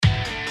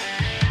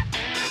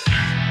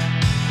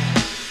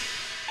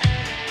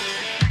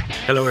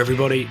Hello,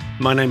 everybody.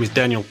 My name is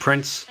Daniel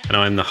Prince, and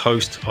I am the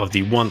host of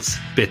the Once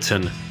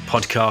Bitten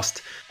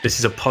podcast. This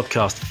is a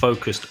podcast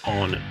focused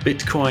on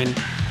Bitcoin.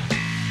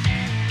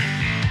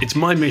 It's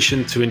my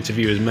mission to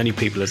interview as many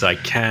people as I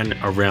can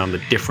around the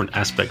different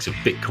aspects of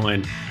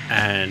Bitcoin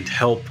and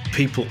help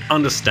people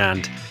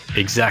understand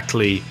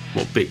exactly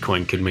what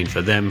Bitcoin could mean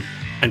for them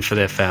and for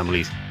their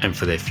families and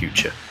for their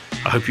future.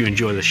 I hope you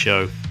enjoy the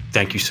show.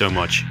 Thank you so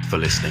much for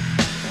listening.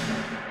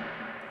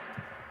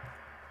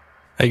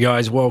 Hey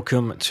guys,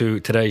 welcome to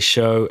today's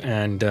show.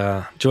 And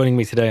joining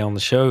me today on the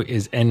show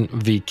is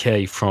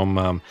NVK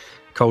from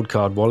Cold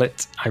Card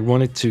Wallet. I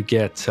wanted to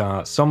get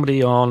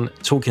somebody on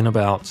talking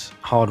about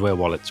hardware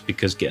wallets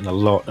because getting a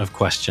lot of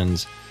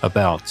questions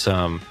about,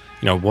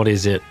 what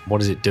is it? What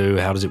does it do?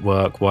 How does it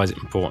work? Why is it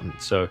important?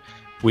 So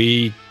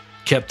we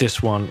kept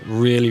this one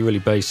really, really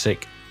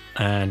basic,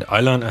 and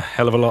I learned a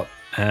hell of a lot.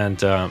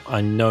 And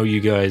I know you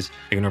guys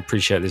are going to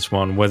appreciate this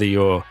one, whether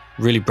you're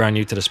really brand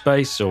new to the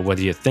space or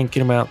whether you're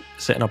thinking about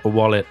setting up a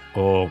wallet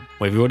or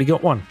whether you've already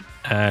got one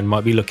and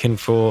might be looking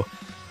for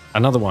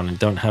another one and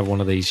don't have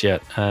one of these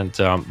yet and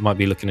might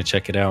be looking to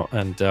check it out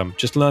and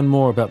just learn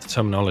more about the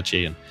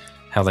terminology and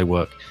how they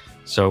work.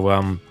 So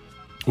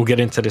we'll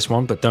get into this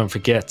one, but don't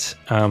forget,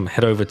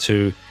 head over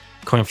to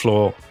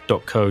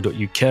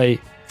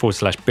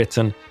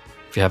coinfloor.co.uk/bitten.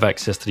 If you have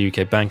access to the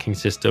UK banking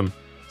system,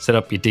 set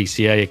up your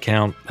DCA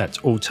account. That's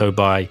auto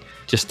buy.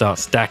 Just start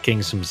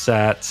stacking some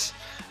sats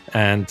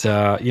and,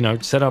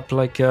 set up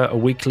like a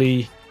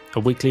weekly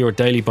or a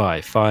daily buy,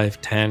 5,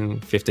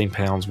 10, 15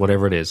 pounds,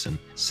 whatever it is, and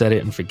set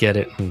it and forget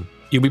it. And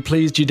you'll be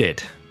pleased you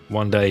did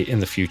one day in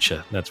the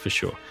future. That's for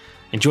sure.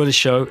 Enjoy the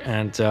show.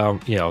 And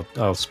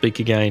I'll speak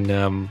again.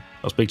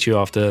 I'll speak to you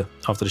after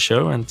the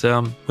show and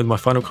with my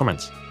final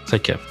comments.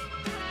 Take care.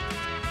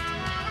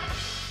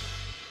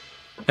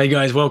 Hey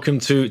guys, welcome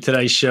to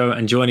today's show,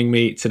 and joining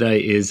me today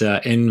is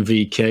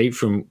NVK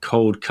from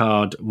Cold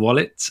Card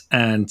Wallet,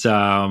 and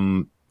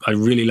I'd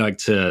really like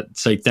to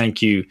say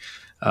thank you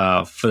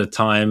for the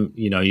time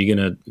you're going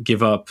to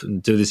give up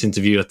and do this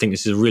interview. I think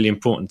this is a really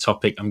important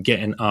topic. I'm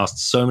getting asked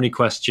so many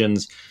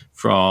questions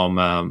from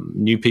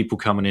new people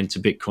coming into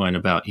Bitcoin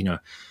about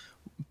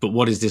but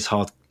what is this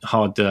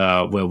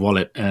hardware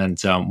wallet and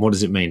what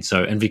does it mean?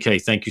 So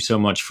NVK, thank you so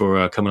much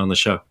for coming on the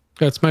show.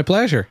 It's my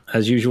pleasure.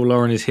 As usual,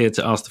 Lauren is here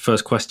to ask the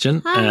first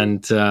question. Hi.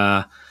 And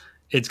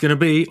it's going to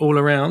be all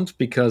around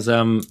because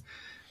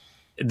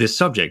this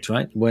subject,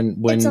 right? When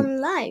it's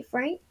on live,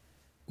 right?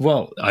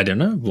 Well, I don't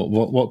know.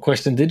 What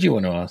question did you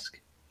want to ask?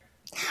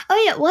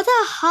 Oh yeah, what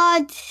a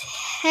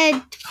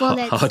hard-head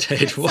wallet.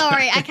 Hard-head wallet.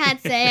 Sorry, I can't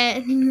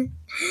say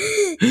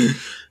it.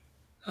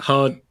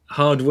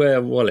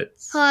 Hardware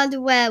wallets.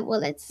 Hardware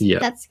wallets.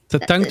 Yeah, it's a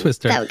tongue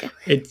twister. There we go.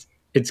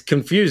 It's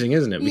confusing,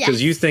 isn't it?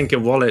 Because Yes. you think a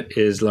wallet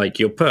is like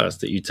your purse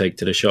that you take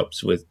to the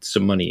shops with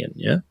some money in,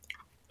 yeah?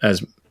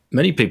 As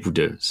many people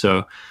do.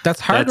 So that's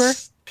hardware.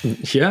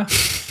 Yeah.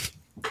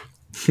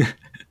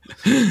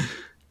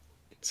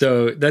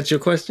 So that's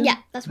your question? Yeah,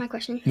 that's my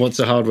question. What's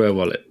a hardware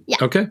wallet? Yeah.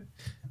 Okay.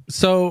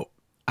 So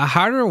a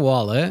hardware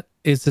wallet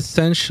is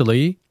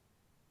essentially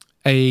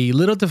a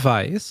little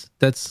device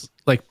that's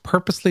like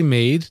purposely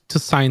made to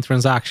sign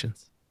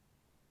transactions.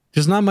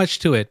 There's not much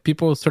to it.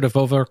 People sort of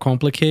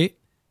overcomplicate.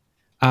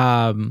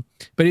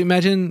 But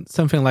imagine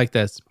something like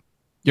this.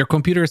 Your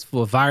computer is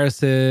full of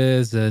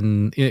viruses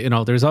and,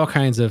 there's all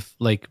kinds of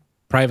like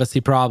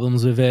privacy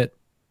problems with it.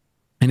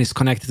 And it's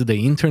connected to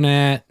the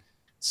internet.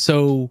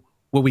 So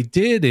what we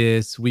did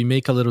is we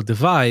make a little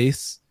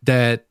device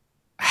that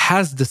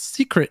has the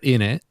secret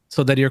in it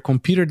so that your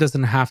computer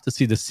doesn't have to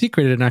see the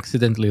secret and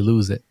accidentally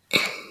lose it.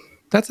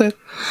 That's it.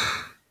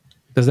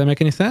 Does that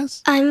make any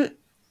sense?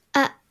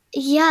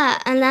 Yeah,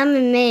 and I'm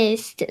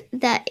amazed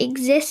that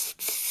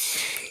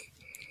exists.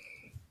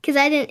 Because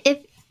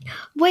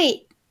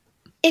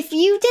if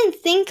you didn't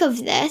think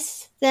of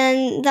this,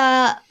 then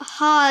the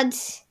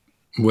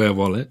hardware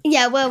wallet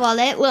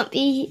won't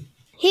be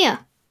here.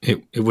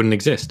 It wouldn't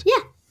exist.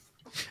 Yeah.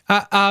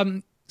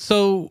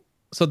 So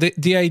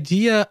the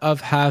idea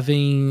of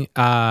having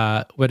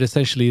what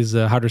essentially is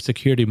a hardware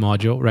security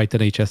module, right,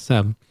 an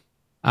HSM,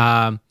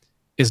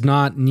 is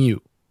not new.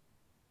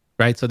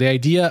 Right, so the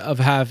idea of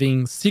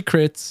having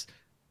secrets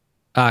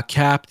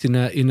capped in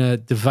a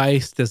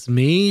device that's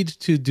made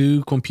to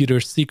do computer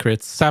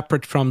secrets,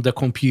 separate from the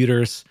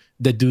computers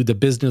that do the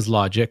business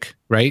logic,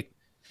 right?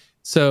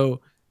 So,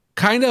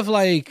 kind of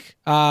like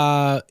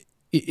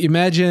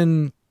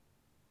imagine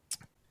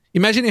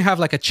you have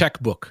like a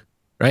checkbook,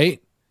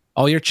 right?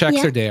 All your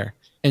checks are there,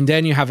 and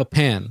then you have a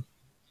pen,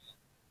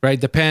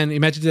 right? The pen.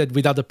 Imagine that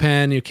without the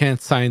pen, you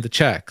can't sign the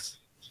checks,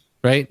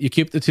 right? You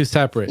keep the two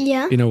separate,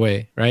 in a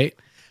way, right?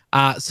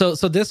 So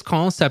this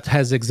concept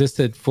has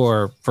existed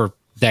for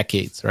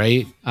decades,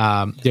 right?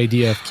 The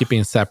idea of keeping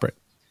it separate.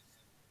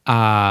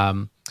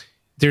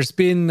 There's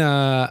been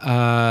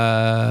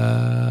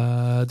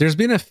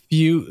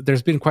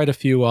quite a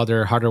few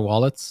other hardware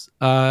wallets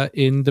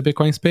in the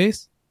Bitcoin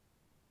space.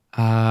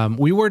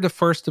 We were the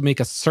first to make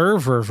a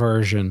server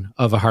version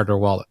of a hardware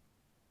wallet,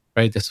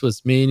 right? This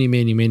was many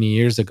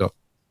years ago.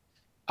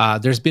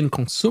 There's been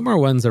consumer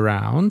ones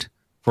around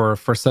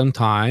for some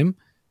time.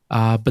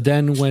 But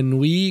then when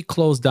we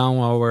closed down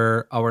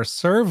our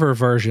server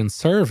version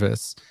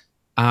service,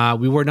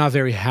 we were not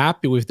very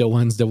happy with the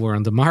ones that were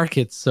on the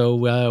market.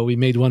 So we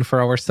made one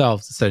for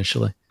ourselves,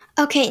 essentially.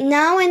 Okay,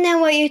 now I know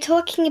what you're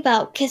talking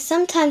about, because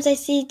sometimes I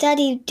see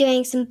Daddy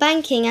doing some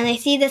banking and I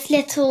see this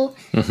little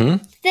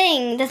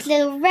thing, this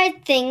little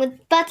red thing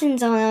with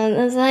buttons on it.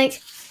 I was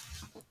like,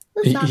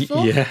 what's that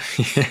for? Yeah.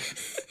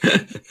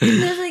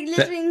 There's like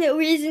literally no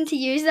reason to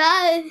use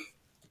that.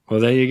 Well,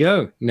 there you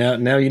go.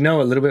 Now you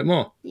know a little bit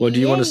more. Well, do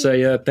you want to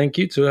say thank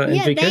you to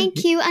Yeah, NVK?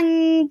 thank you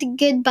and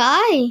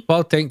goodbye.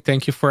 Well,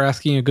 thank you for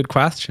asking a good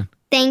question.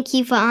 Thank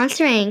you for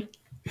answering.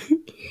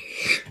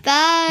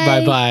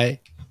 Bye. Bye-bye.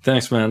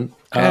 Thanks, man.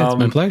 Yeah, it's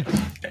my pleasure.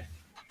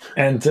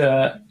 And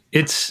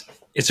it's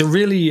a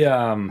really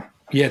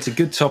it's a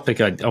good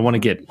topic. I want to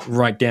get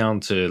right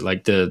down to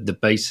like the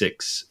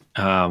basics.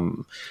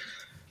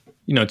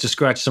 To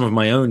scratch some of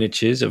my own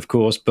itches, of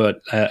course.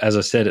 But as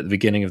I said at the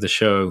beginning of the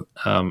show,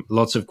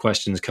 lots of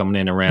questions coming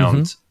in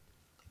around,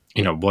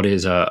 what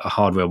is a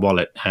hardware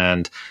wallet,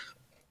 and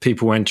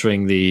people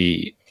entering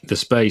the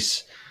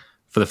space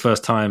for the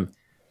first time.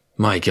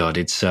 My God,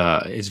 it's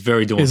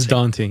very daunting. It's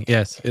daunting.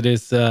 Yes, it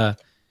is.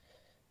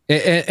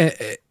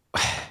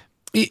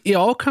 It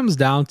all comes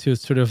down to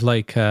sort of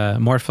like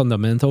more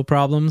fundamental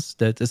problems.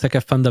 That it's like a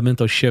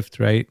fundamental shift,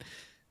 right?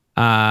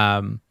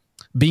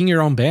 Being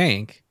your own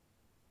bank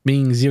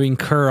means you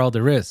incur all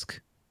the risk,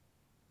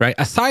 right?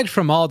 Aside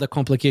from all the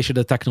complication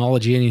of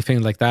technology,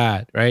 anything like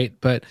that, right?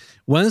 But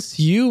once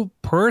you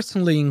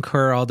personally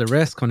incur all the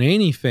risk on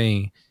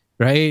anything,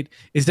 right,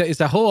 it's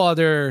a whole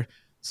other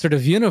sort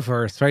of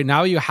universe, right?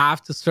 Now you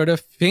have to sort of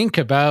think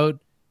about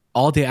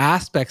all the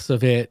aspects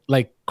of it,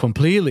 like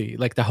completely,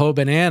 like the whole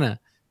banana,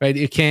 right?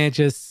 You can't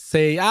just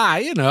say,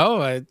 I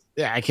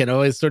can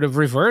always sort of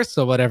reverse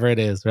or whatever it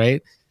is,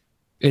 right?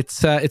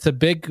 It's a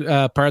big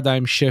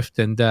paradigm shift,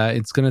 and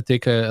it's going to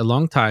take a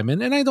long time.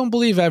 And I don't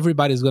believe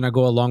everybody's going to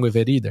go along with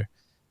it either.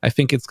 I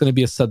think it's going to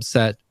be a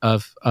subset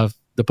of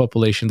the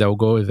population that will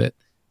go with it,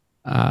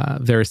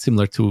 very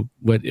similar to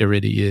what it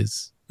already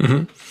is.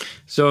 Mm-hmm.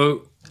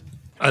 So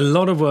a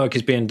lot of work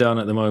is being done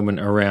at the moment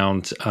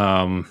around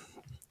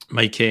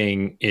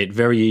making it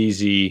very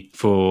easy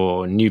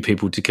for new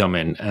people to come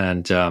in,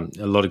 and a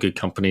lot of good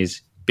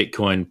companies,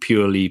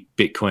 purely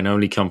Bitcoin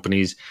only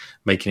companies,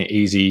 making it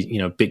easy,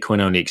 Bitcoin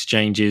only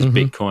exchanges,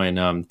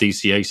 Bitcoin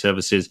DCA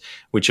services,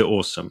 which are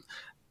awesome.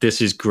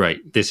 This is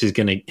great. This is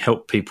going to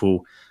help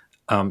people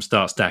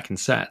start stacking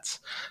sats.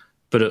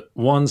 But at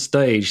one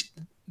stage,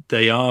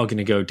 they are going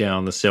to go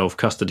down the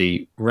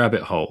self-custody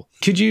rabbit hole.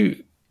 Could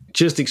you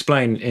just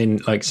explain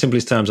in like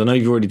simplest terms, I know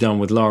you've already done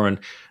with Lauren,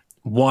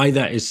 why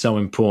that is so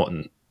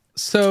important?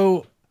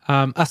 So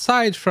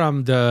aside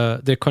from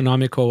the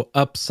economical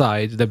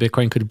upside that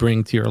Bitcoin could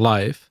bring to your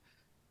life,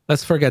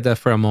 let's forget that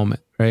for a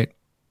moment, right?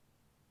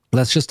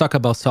 Let's just talk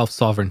about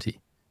self-sovereignty.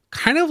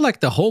 Kind of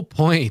like the whole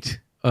point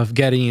of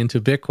getting into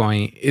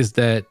Bitcoin is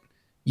that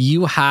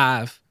you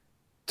have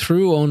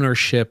true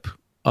ownership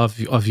of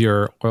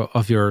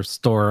your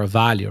store of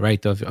value,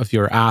 right? Of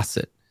your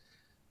asset.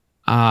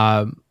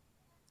 And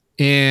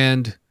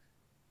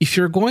if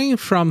you're going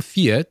from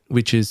fiat,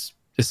 which is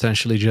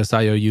essentially just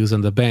IOUs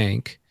on the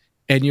bank,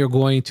 and you're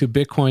going to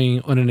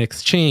Bitcoin on an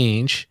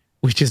exchange,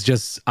 which is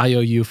just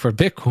IOU for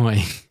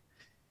Bitcoin,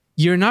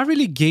 you're not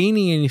really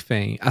gaining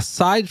anything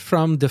aside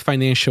from the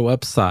financial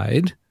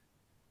upside,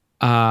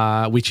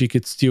 which you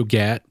could still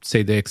get.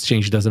 Say the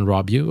exchange doesn't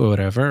rob you or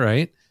whatever,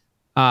 right?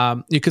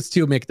 You could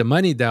still make the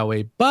money that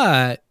way,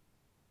 but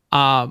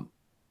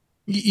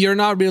you're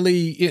not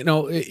really,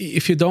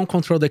 if you don't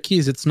control the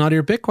keys, it's not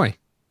your Bitcoin.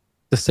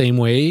 The same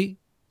way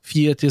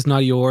fiat is not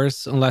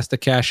yours unless the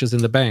cash is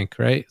in the bank,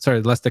 right? Sorry,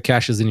 unless the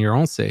cash is in your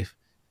own safe.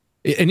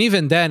 And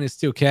even then, it's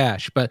still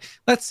cash. But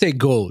let's say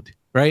gold,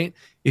 right?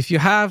 If you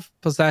have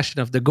possession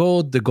of the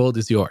gold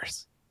is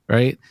yours,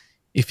 right?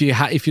 If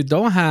you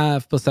don't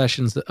have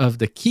possessions of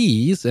the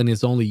keys and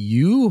it's only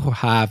you who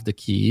have the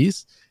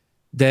keys,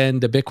 then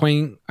the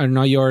Bitcoin are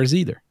not yours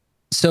either.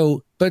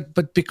 So,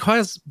 but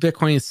because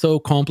Bitcoin is so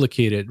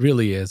complicated,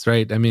 really is,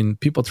 right? I mean,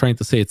 people trying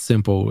to say it's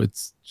simple,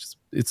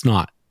 it's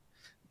not.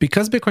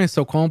 Because Bitcoin is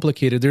so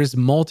complicated, there's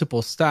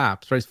multiple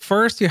steps, right?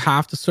 First, you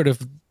have to sort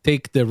of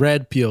take the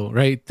red pill,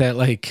 right? That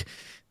like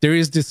there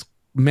is this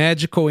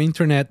magical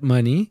internet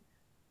money,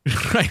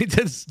 right?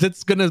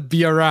 That's gonna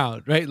be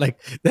around, right? Like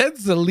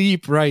that's a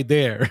leap right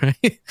there,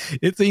 right?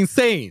 It's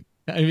insane.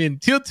 I mean,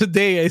 till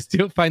today, I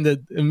still find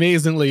it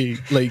amazingly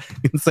like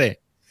insane.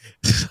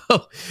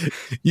 So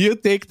you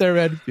take the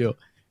red pill.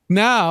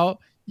 Now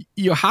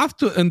you have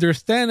to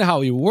understand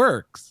how it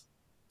works,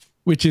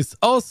 which is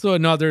also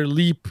another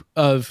leap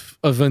of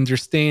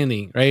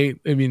understanding, right?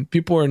 I mean,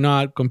 people are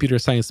not computer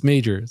science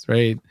majors,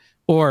 right?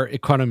 Or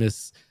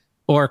economists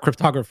or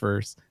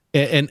cryptographers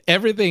and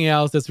everything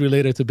else that's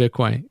related to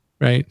Bitcoin,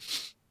 right?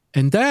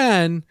 And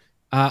then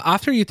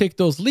after you take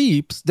those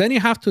leaps, then you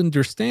have to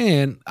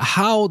understand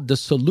how the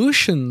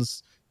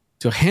solutions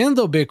to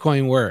handle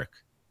Bitcoin work,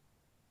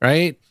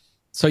 right?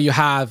 So you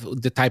have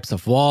the types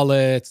of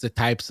wallets, the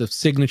types of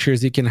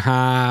signatures you can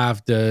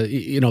have,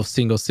 the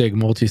single sig,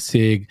 multi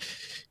sig,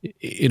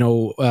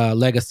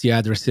 legacy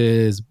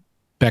addresses,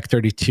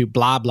 Bech32,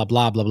 blah blah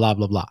blah blah blah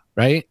blah blah,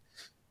 right?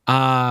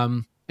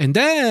 And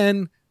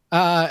then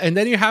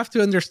you have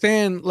to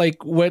understand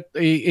like what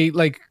a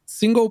like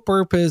single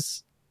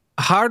purpose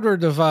hardware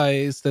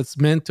device that's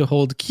meant to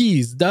hold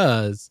keys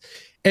does.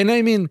 And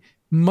I mean,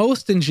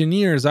 most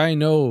engineers I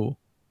know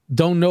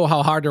don't know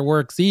how hardware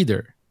works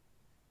either.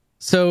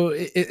 So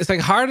it's like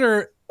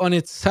hardware on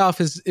itself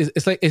is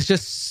it's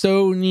just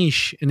so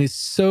niche and it's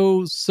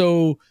so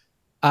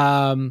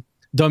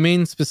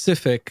domain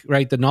specific,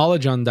 right? The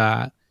knowledge on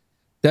that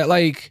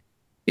like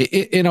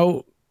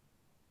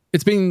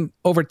it's been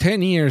over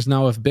 10 years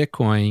now of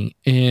Bitcoin,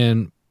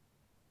 and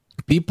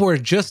people are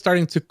just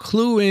starting to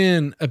clue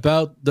in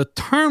about the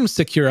term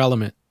secure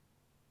element,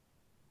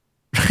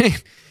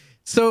 right?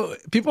 So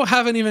people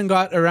haven't even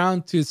got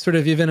around to sort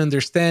of even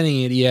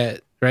understanding it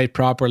yet, right,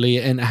 properly,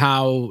 and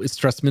how it's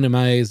trust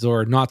minimized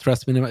or not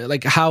trust minimized,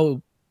 like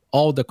how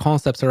all the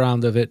concepts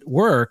around of it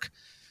work.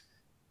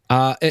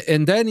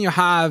 And then you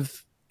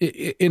have,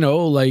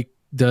 like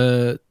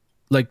the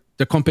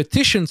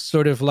competition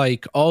sort of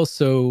like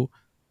also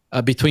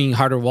between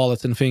hardware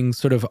wallets and things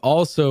sort of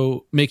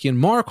also making it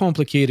more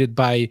complicated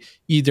by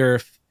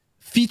either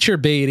feature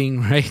baiting,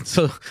 right?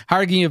 So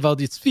arguing about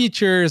these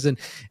features, and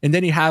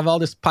then you have all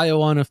this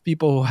pile on of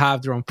people who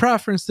have their own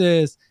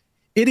preferences.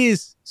 It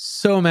is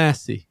so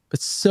messy,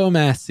 but so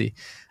messy.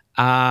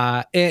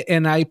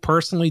 And I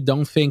personally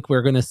don't think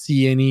we're going to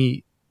see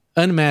any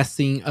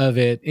unmessing of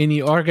it,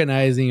 any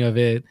organizing of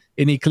it,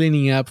 any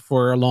cleaning up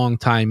for a long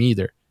time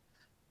either.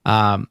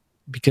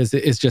 Because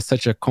it's just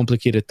such a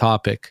complicated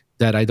topic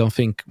that I don't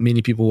think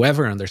many people will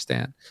ever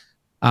understand.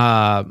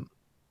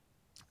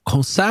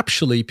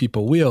 Conceptually,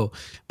 people will,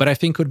 but I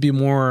think it would be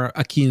more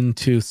akin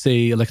to,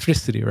 say,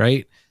 electricity,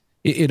 right?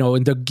 In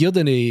the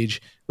Gilded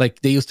Age,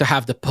 like they used to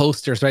have the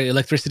posters, right?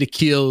 Electricity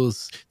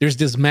kills. There's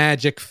this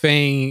magic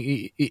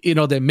thing,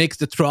 that makes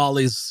the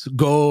trolleys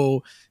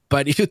go.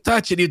 But if you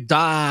touch it, you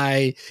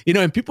die.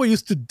 And people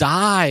used to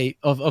die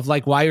of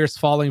like wires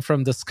falling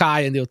from the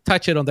sky, and they'll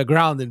touch it on the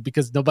ground, and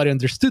because nobody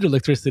understood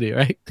electricity,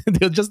 right?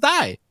 They'll just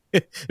die.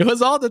 It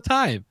was all the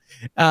time.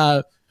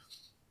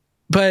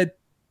 But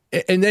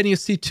then you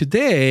see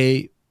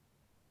today,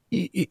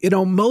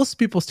 most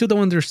people still don't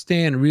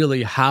understand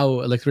really how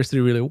electricity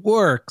really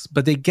works,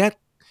 but they get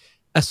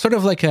a sort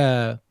of like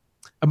a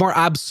more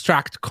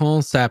abstract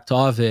concept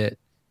of it.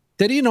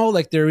 That,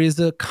 like there is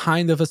a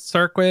kind of a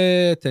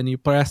circuit, and you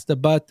press the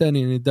button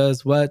and it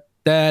does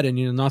that, and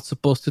you're not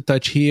supposed to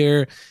touch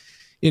here,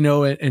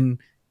 and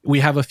we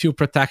have a few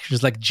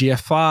protections like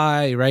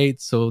GFI, right?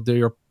 So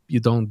you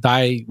don't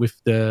die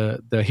with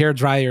the hair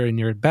dryer in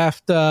your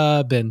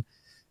bathtub. And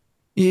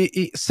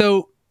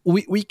so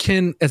we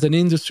can, as an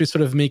industry,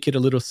 sort of make it a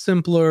little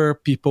simpler.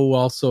 People will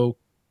also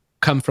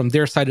come from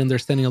their side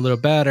understanding a little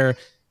better.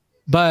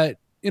 But,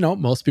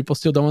 most people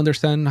still don't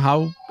understand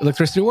how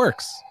electricity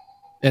works.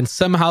 And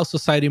somehow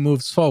society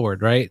moves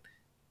forward, right?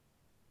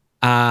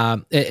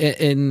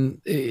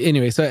 And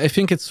anyway, so I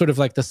think it's sort of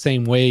like the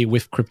same way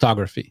with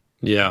cryptography.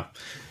 Yeah,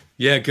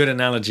 good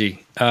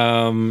analogy.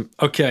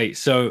 Okay,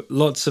 so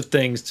lots of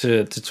things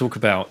to talk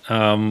about.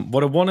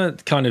 What I want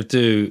to kind of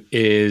do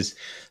is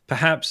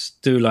perhaps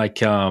do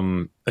like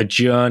a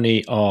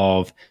journey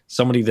of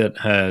somebody that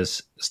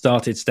has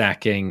started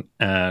stacking,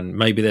 and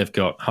maybe they've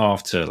got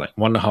half to like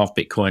 1.5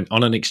 Bitcoin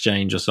on an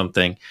exchange or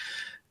something,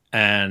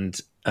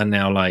 and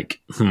now like,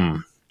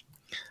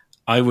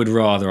 I would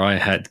rather I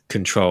had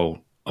control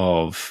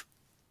of,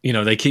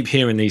 they keep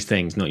hearing these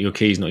things, not your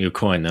keys, not your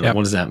coin. They're like,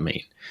 what does that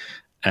mean?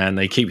 And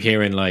they keep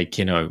hearing like,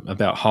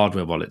 about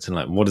hardware wallets, and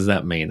like, what does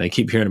that mean? They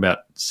keep hearing about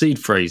seed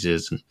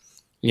phrases and,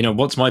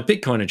 what's my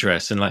Bitcoin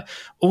address? And like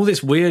all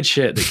this weird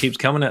shit that keeps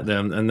coming at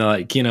them. And they're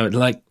like,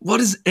 like, what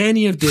does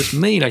any of this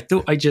mean? I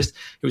thought it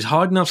was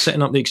hard enough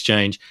setting up the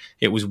exchange.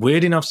 It was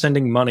weird enough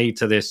sending money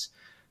to this,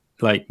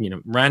 like,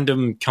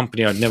 random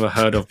company I'd never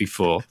heard of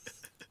before.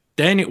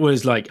 Then it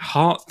was like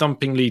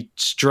heart-thumpingly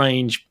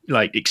strange,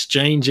 like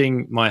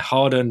exchanging my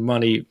hard-earned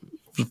money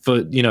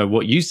for,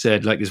 what you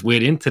said, like this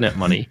weird internet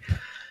money.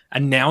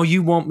 And now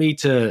you want me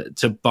to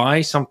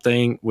buy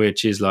something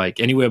which is like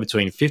anywhere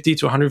between $50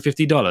 to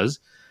 $150,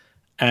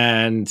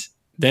 and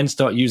then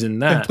start using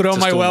that and put all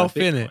my wealth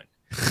in it.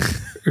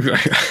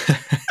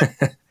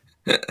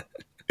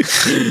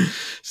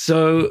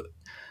 So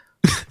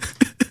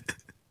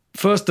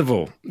first of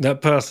all,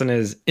 that person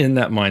is in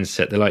that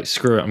mindset. They're like,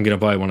 screw it, I'm going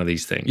to buy one of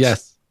these things.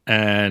 Yes.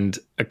 And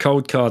a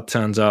cold card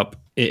turns up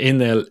in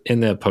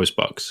their post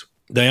box.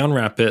 They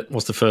unwrap it.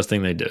 What's the first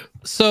thing they do?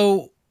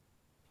 So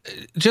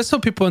just so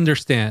people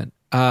understand,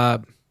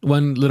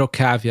 one little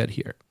caveat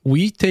here.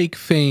 We take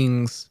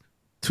things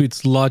to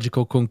its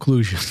logical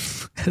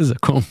conclusions as a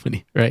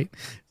company, right?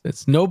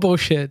 It's no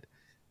bullshit.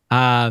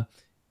 And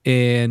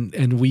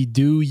we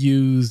do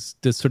use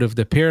the sort of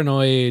the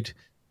paranoid,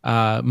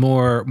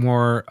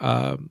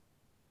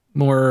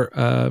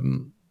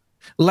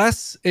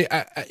 less,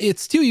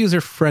 it's still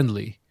user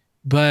friendly,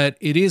 but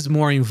it is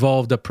more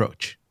involved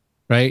approach,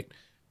 right?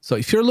 So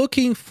if you're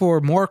looking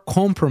for more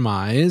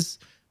compromise,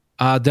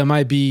 there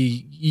might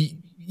be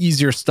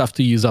easier stuff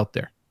to use out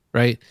there,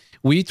 right?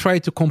 We try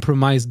to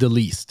compromise the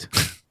least.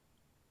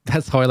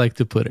 That's how I like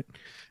to put it.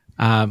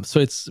 So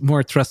it's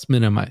more trust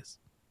minimize.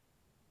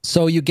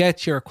 So you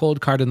get your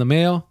cold card in the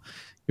mail.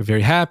 You're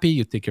very happy.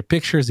 You take your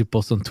pictures. You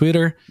post on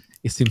Twitter.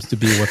 It seems to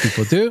be what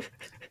people do.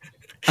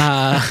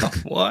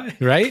 Why?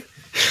 Right?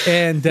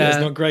 And it's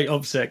not great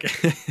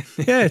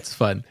OPSEC. yeah, it's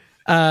fun.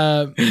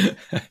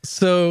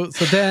 So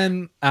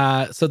then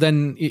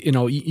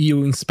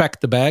you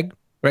inspect the bag,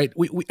 right?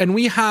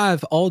 We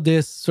have all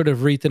this sort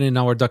of written in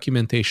our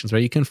documentations,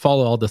 right? You can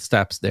follow all the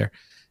steps there,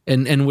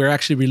 and we're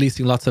actually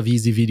releasing lots of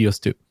easy videos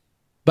too.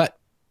 But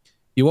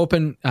you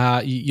open,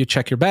 you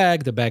check your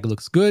bag. The bag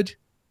looks good.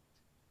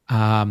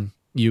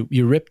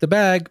 You rip the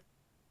bag.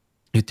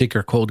 You take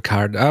your cold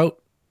card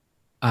out.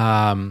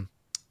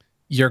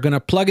 You're gonna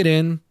plug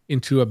it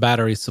into a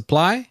battery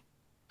supply.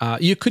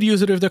 You could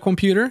use it with the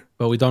computer,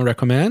 but we don't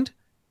recommend.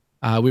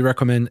 We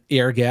recommend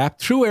air gap.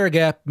 True air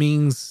gap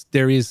means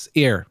there is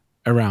air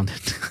around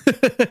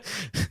it.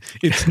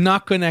 It's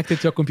not connected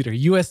to a computer.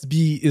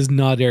 USB is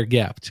not air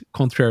gapped,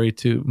 contrary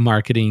to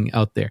marketing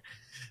out there.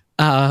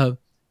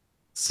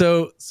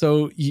 So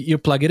you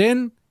plug it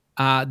in.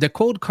 The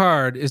code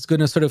card is going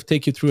to sort of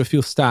take you through a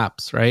few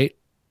steps, right?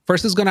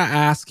 First, it's going to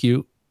ask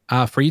you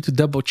for you to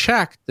double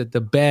check that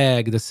the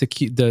bag, the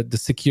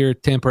secure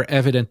tamper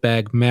evident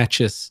bag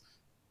matches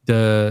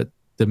the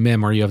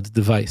memory of the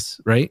device,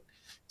 right?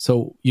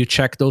 So you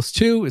check those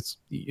two. It's,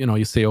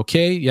 you say,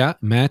 okay, yeah,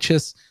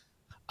 matches.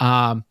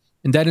 And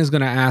then it's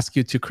going to ask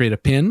you to create a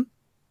PIN,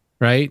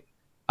 right?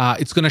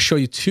 It's going to show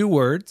you 2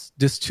 words.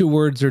 These 2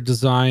 words are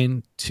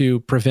designed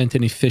to prevent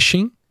any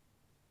phishing.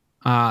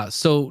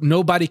 So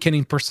nobody can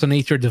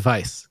impersonate your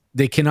device.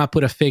 They cannot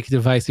put a fake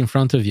device in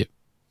front of you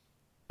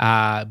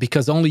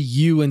because only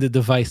you and the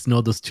device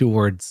know those 2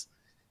 words.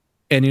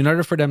 And in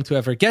order for them to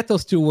ever get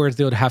those 2 words,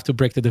 they would have to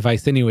break the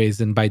device anyways.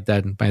 And by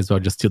then, might as well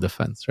just steal the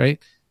funds, right?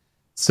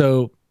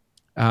 So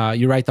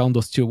you write down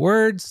those 2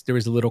 words. There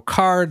is a little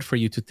card for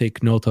you to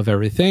take note of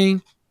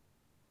everything.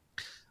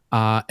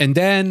 And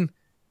then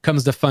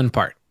comes the fun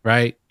part,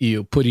 right?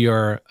 You put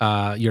your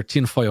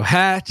tinfoil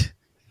hat.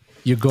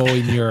 You go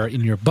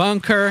in your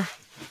bunker,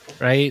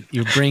 right?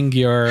 You bring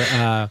your...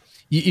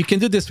 You can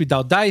do this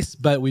without dice,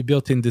 but we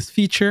built in this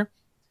feature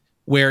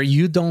where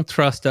you don't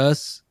trust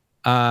us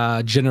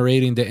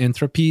generating the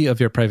entropy of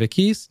your private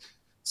keys.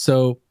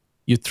 So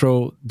you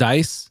throw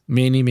dice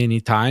many, many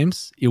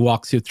times. It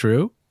walks you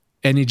through,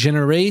 and it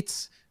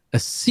generates a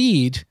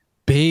seed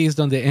based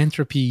on the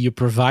entropy you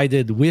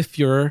provided with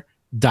your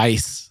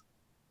dice.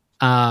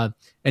 And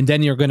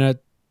then you're gonna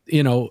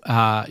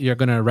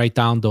write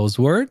down those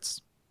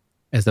words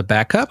as a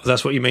backup.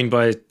 That's what you mean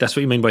by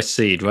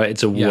seed, right?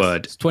 It's a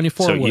word. It's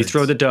 24 so words. You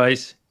throw the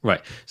dice,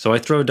 right? So I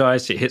throw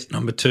dice. It hits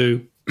number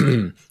 2.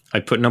 I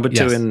put number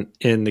 2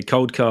 in the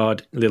cold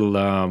card, little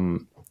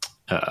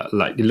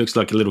like it looks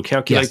like a little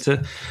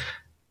calculator,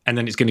 and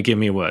then it's going to give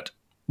me a word.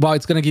 Well,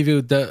 it's going to give you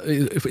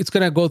it's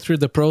going to go through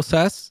the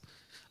process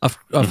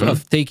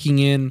of taking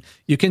in.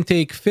 You can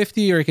take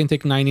 50 or you can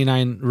take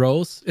 99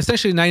 rows.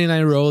 Essentially,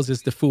 99 rows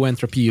is the full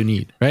entropy you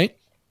need, right?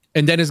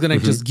 And then it's going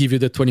to just give you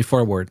the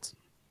 24 words.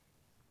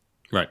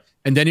 Right.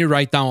 And then you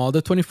write down all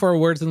the 24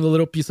 words in the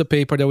little piece of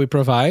paper that we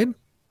provide.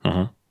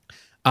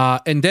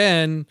 And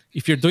then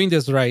if you're doing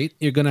this right,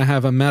 you're going to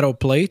have a metal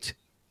plate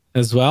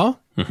as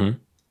well.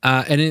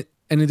 And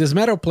in this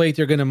metal plate,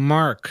 you're going to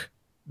mark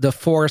the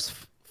first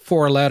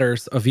 4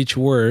 letters of each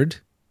word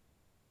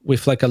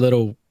with like a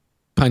little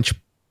punch,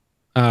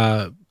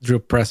 drill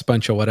press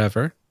punch or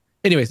whatever.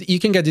 Anyways, you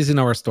can get this in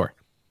our store,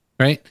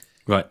 right?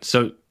 Right.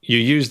 So you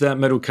use that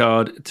metal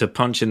card to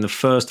punch in the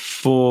first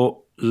 4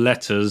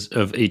 letters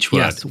of each word.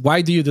 Yes.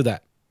 Why do you do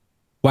that?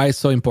 Why is it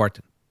so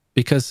important?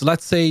 Because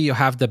let's say you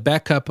have the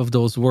backup of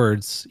those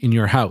words in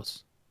your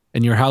house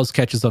and your house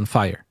catches on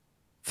fire.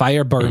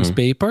 Fire burns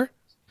paper.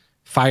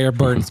 Fire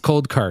burns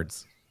cold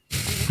cards,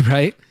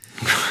 right?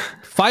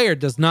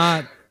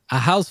 A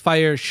house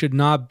fire should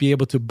not be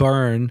able to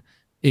burn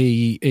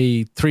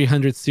a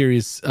 300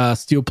 series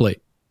steel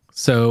plate.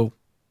 So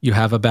you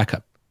have a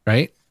backup,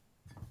 right?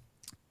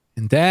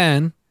 And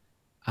then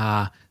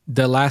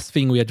the last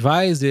thing we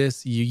advise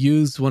is you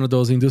use one of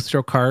those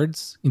industrial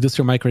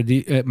micro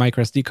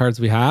SD cards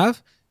we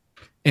have,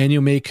 and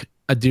you make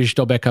a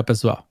digital backup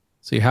as well.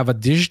 So you have a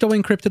digital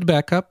encrypted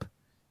backup,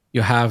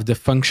 you have the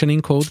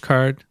functioning code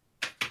card,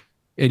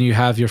 and you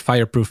have your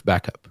fireproof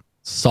backup.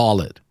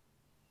 Solid.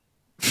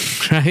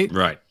 Right?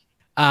 Right.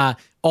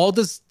 All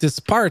these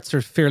parts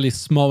are fairly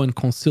small and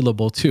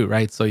concealable too,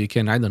 right? So you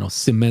can, I don't know,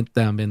 cement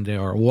them in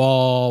their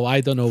wall.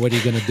 I don't know what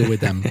you're going to do with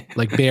them.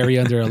 Like bury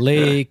under a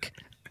lake.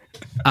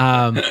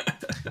 And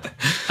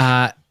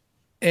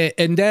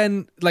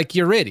then like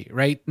you're ready,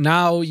 right?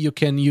 Now you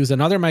can use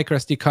another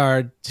microSD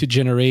card to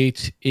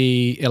generate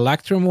a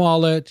Electrum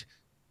wallet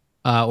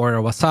or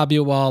a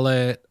Wasabi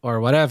wallet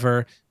or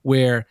whatever,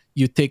 where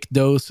you take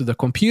those to the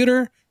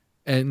computer.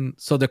 And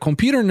so the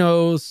computer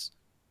knows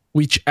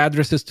which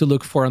addresses to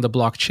look for on the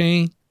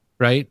blockchain,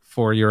 right,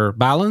 for your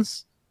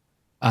balance,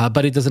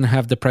 but it doesn't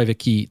have the private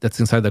key that's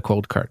inside the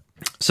cold card.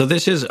 So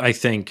this is, I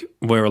think,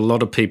 where a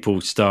lot of people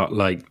start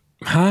like,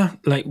 huh?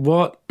 Like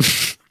what?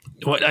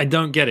 What? I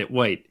don't get it.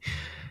 Wait,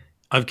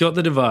 I've got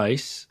the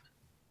device,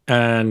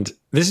 and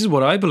this is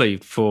what I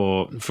believed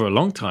for a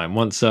long time.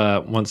 Once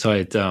I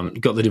had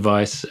got the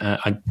device,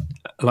 I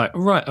like,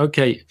 right,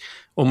 okay,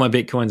 all my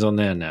Bitcoin's on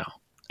there now.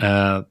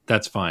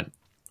 That's fine.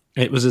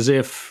 It was as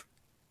if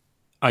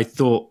I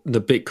thought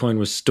the Bitcoin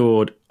was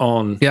stored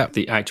on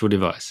the actual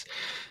device.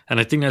 And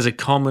I think there's a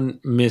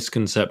common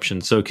misconception.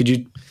 So could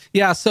you...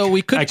 Yeah, so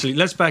we could... Actually,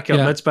 let's back up.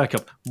 Let's back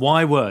up.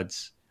 Why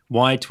words?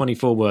 Why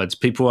 24 words?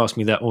 People ask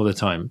me that all the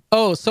time.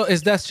 Oh, so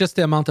that's just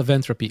the amount of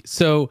entropy.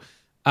 So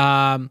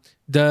the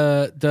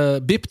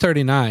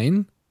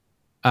BIP39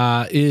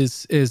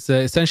 is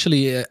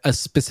essentially a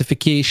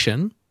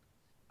specification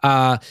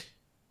to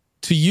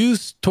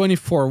use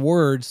 24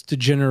 words to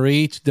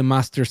generate the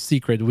master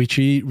secret, which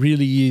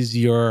really is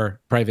your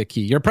private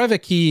key. Your private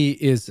key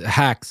is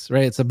hacks,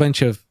 right? It's a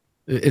bunch of...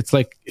 It's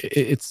like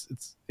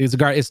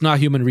it's not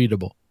human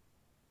readable.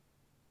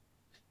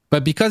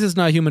 But because it's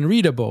not human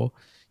readable,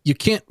 you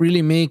can't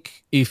really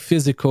make a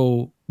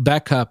physical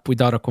backup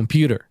without a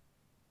computer,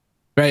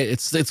 right?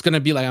 It's going to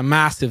be like a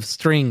massive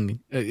string,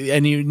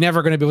 and you're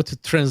never going to be able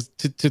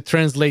to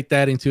translate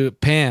that into a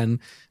pen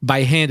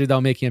by hand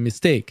without making a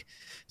mistake.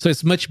 So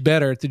it's much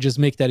better to just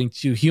make that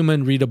into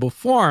human readable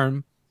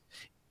form.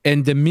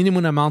 And the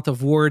minimum amount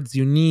of words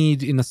you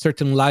need in a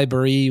certain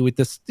library with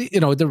this,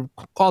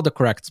 all the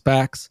correct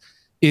specs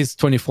is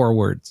 24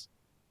 words.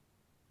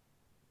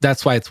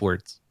 That's why it's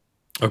words.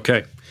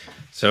 Okay.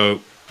 So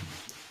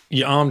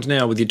you're armed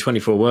now with your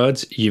 24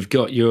 words. You've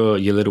got your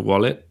little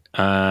wallet,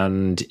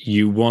 and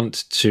you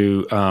want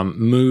to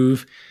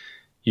move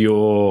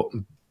your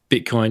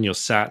Bitcoin, your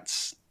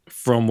sats,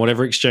 from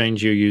whatever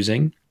exchange you're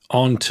using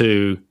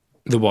onto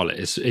the wallet,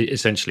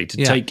 essentially, to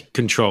take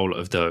control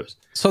of those.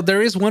 So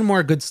there is one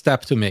more good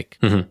step to make,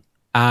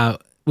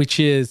 which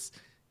is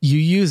you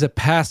use a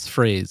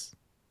passphrase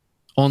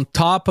on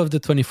top of the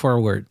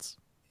 24 words.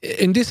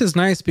 And this is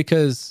nice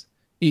because,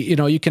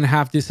 you can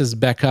have this as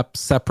backup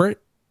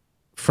separate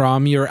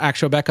from your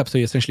actual backup. So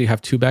you essentially have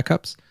two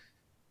backups.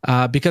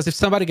 Because if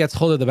somebody gets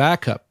hold of the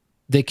backup,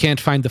 they can't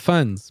find the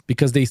funds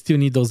because they still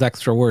need those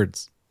extra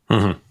words.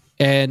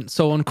 And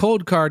so on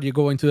Cold Card, you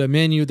go into a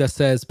menu that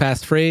says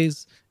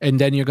passphrase, and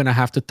then you're going to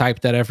have to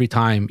type that every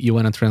time you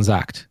want to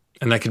transact.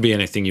 And that could be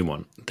anything you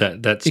want.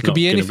 It could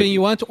be anything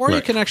you want, or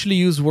you can actually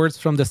use words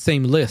from the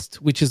same list,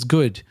 which is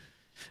good,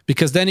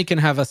 because then you can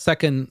have a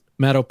second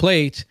metal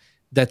plate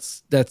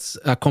that's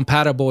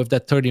compatible with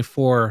that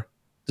 34,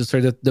 the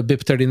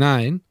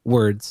BIP39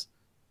 words,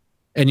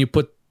 and you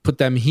put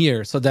them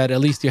here so that at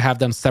least you have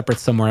them separate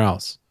somewhere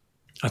else.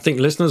 I think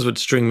listeners would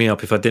string me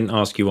up if I didn't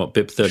ask you what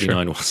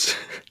BIP39 was.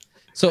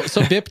 So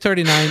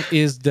BIP39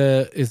 is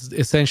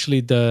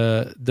essentially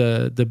the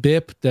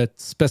BIP that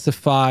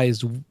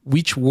specifies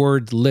which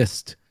word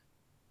list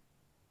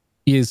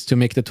is to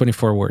make the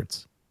 24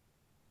 words.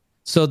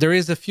 So there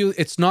is a few.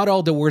 It's not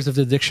all the words of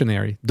the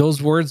dictionary.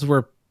 Those words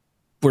were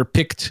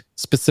picked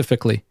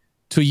specifically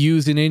to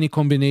use in any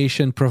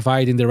combination,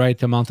 providing the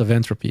right amount of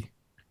entropy,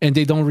 and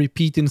they don't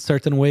repeat in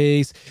certain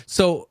ways.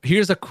 So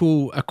here's a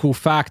cool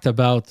fact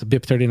about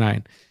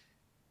BIP39.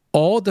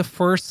 All the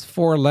first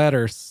four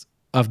letters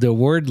of the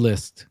word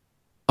list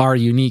are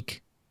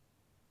unique.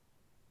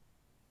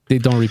 They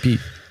don't repeat.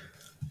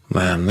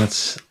 Man,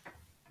 that's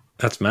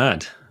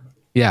mad.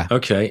 Yeah.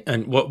 Okay.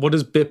 And what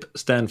does BIP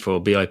stand for?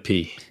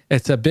 BIP?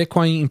 It's a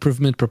Bitcoin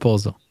Improvement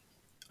Proposal.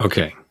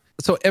 Okay.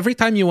 So every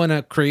time you want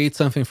to create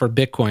something for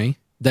Bitcoin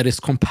that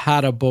is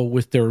compatible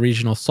with the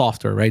original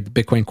software, right? The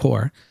Bitcoin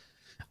Core,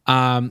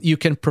 you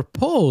can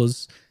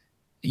propose.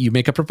 You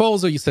make a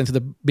proposal, you send to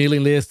the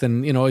mailing list,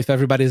 and if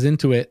everybody's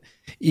into it,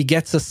 it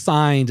gets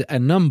assigned a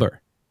number.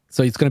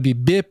 So it's going to be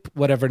BIP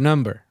whatever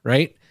number,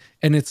 right?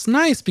 And it's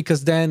nice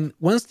because then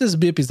once this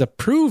BIP is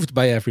approved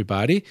by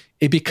everybody,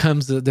 it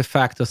becomes the de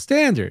facto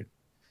standard.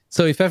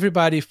 So if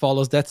everybody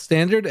follows that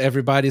standard,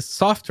 everybody's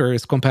software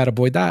is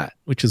compatible with that,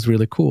 which is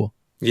really cool.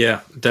 Yeah,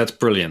 that's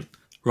brilliant.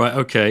 Right,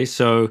 okay.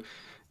 So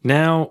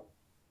now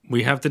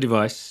we have the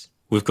device.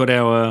 We've got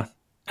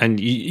and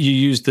you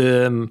use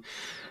the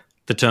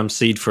term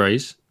seed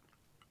phrase.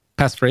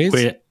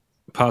 Passphrase.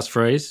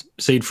 Passphrase,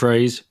 seed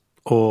phrase,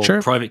 or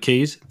private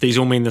keys. These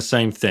all mean the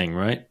same thing,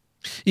 right?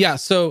 Yeah.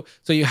 So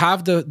you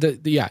have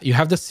you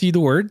have the seed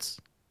words.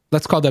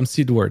 Let's call them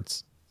seed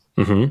words.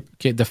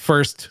 Okay, the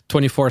first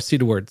 24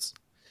 seed words,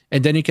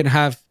 and then you can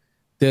have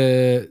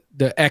the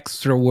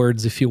extra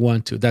words if you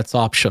want to. That's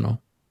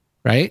optional,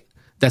 right?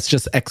 That's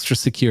just extra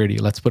security.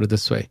 Let's put it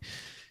this way.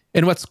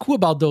 And what's cool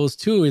about those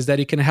too is that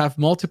you can have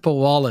multiple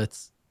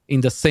wallets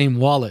in the same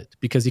wallet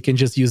because you can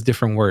just use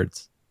different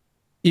words.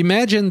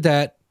 Imagine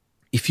that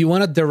if you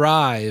want to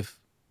derive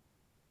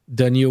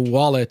the new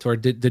wallet or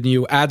the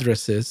new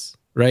addresses,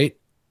 right?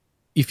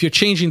 If you're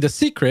changing the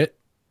secret,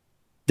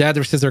 the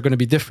addresses are going to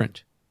be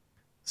different.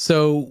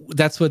 So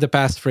that's what the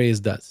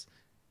passphrase does.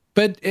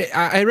 But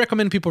I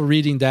recommend people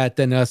reading that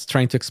than us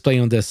trying to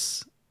explain on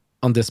this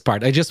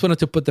part. I just wanted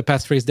to put the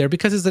passphrase there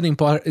because it's an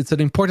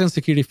important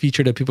security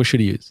feature that people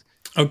should use.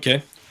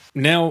 Okay.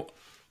 Now,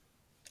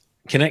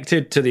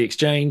 connected to the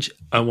exchange,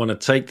 I want to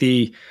take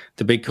the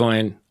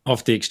Bitcoin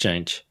off the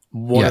exchange.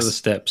 What are the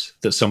steps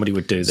that somebody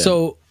would do then?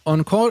 So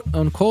on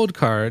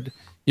Coldcard,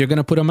 you're going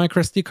to put a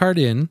microSD card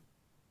in,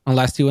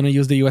 unless you want to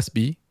use the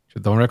USB, which I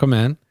don't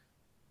recommend.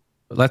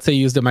 But let's say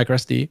you use the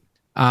microSD.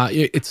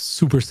 It's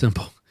super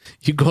simple.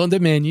 You go on the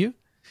menu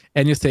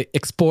and you say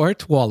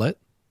export wallet.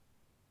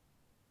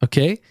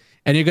 Okay.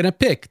 And you're going to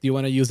pick, do you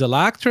want to use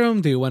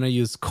Electrum? Do you want to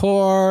use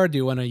Core? Do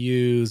you want to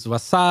use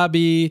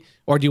Wasabi?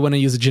 Or do you want to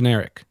use a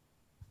generic?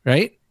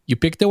 Right? You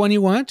pick the one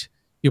you want.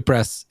 You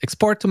press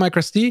export to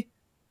microSD.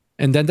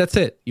 And then that's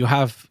it. You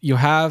have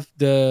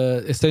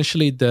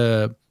essentially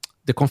the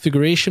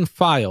configuration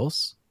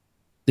files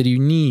that you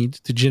need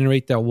to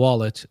generate that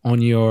wallet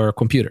on your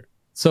computer.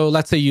 So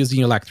let's say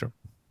using Electrum.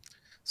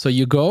 So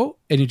you go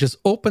and you just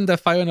open the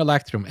file in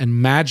Electrum, and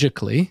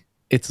magically,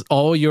 it's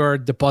all your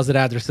deposit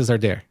addresses are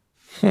there.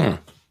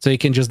 So you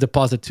can just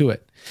deposit to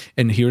it.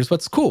 And here's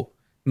what's cool.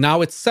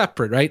 Now it's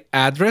separate, right?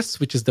 Address,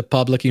 which is the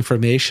public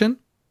information,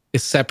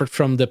 is separate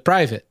from the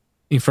private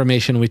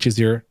information, which is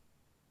your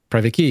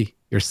private key,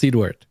 your seed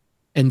word.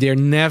 And they're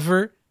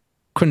never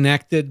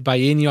connected by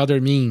any other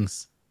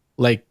means,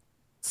 like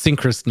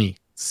synchronously,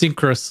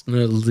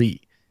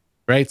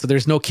 right? So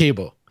there's no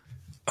cable.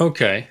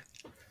 Okay.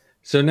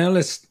 So now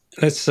let's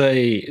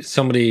say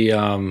somebody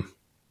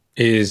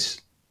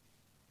is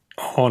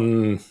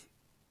on,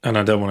 and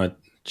I don't want to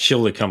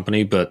shill the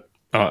company, but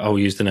I'll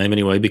use the name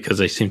anyway because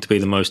they seem to be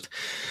the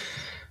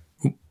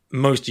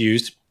most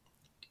used,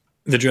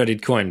 the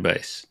dreaded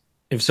Coinbase.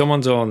 If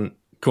someone's on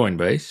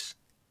Coinbase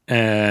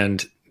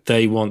and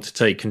they want to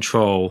take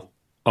control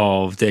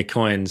of their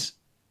coins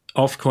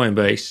off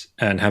Coinbase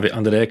and have it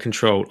under their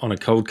control on a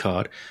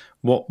Coldcard,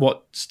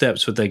 what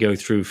steps would they go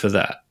through for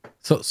that?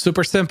 So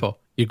super simple.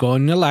 You go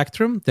in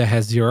Electrum that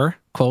has your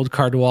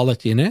Coldcard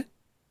wallet in it,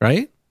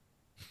 right?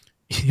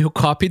 You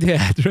copy the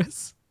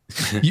address.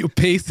 You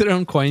paste it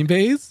on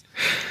Coinbase.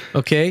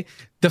 Okay.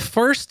 The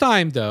first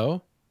time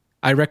though,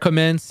 I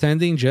recommend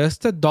sending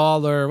just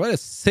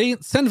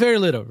 $1. Send very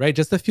little, right?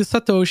 Just a few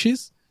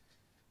Satoshis.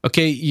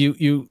 Okay.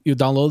 You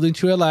download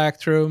into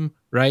Electrum,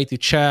 right? You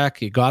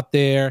check, you got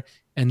there.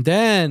 And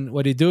then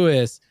what you do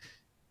is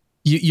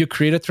you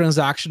create a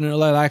transaction in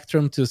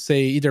Electrum to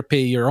say either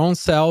pay your own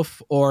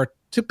self or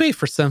to pay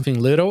for something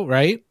little,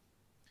 right?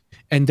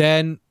 And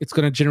then it's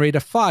going to generate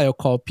a file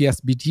called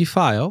PSBT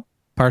file,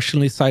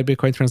 partially signed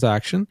Bitcoin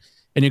transaction.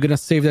 And you're going to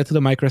save that to the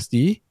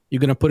microSD. You're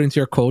going to put it into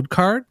your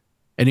Coldcard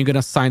and you're going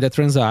to sign that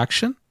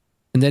transaction.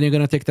 And then you're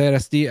going to take that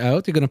SD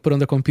out. You're going to put it on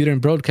the computer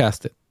and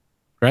broadcast it,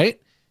 right?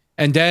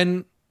 And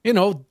then,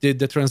 did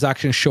the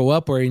transaction show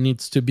up where it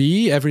needs to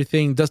be?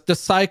 Everything, the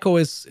cycle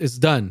is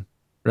done,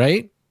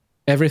 right?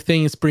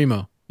 Everything is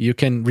primo. You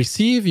can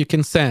receive, you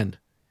can send.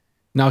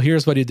 Now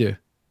here's what you do.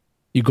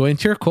 You go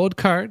into your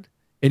Coldcard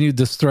and you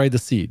destroy the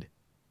seed.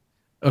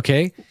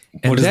 Okay?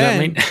 And what does that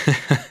mean?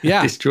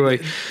 Yeah. Destroy.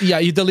 Yeah,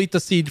 you delete the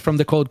seed from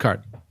the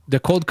Coldcard. The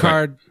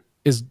Coldcard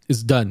is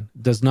done.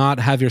 Does not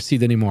have your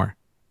seed anymore.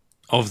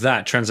 Of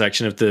that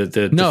transaction of the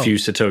few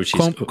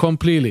Satoshis?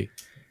 Completely.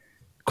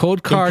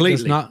 Coldcard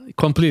does not...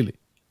 Completely.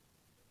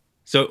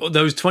 So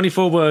those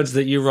 24 words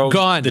that you rolled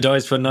the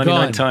dice for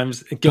 99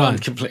 times, gone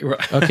completely.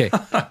 Right. Okay.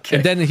 Okay.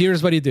 And then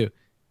here's what you do.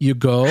 You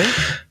go,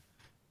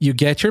 you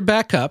get your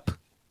backup.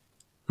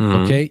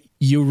 Mm-hmm. Okay.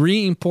 You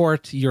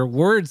re-import your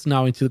words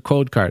now into the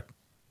Coldcard.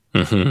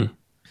 Mm-hmm.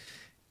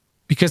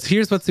 Because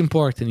here's what's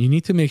important. You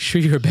need to make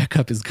sure your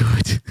backup is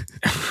good.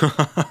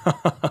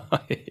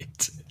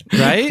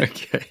 Right?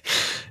 Okay.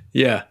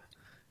 Yeah.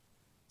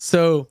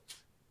 So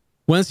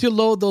once you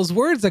load those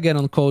words again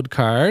on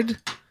Coldcard,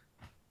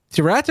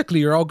 theoretically,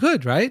 you're all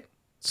good, right?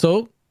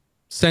 So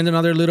send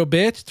another little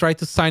bit, try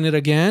to sign it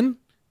again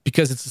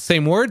because it's the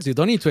same words. You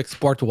don't need to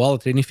export the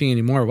wallet or anything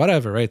anymore,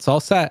 whatever, right? It's all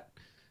set.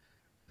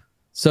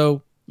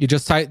 So you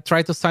just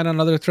try to sign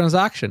another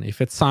transaction.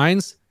 If it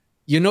signs,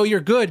 you're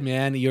good,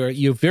 man.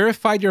 You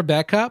verified your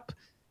backup.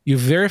 You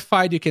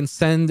verified you can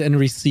send and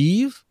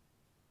receive.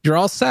 You're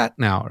all set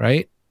now,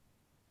 right?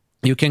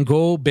 You can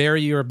go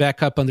bury your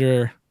backup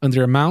under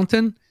a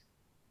mountain.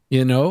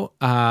 You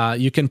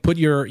can put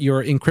your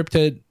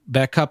encrypted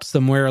backup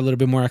somewhere a little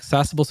bit more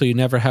accessible, so you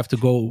never have to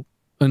go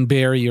and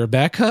bury your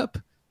backup.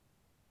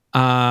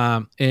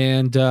 And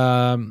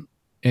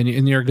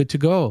you're good to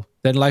go.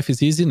 Then life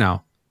is easy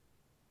now.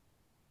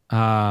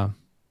 I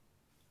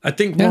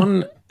think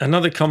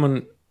another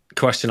common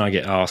question I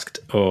get asked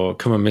or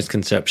common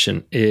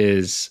misconception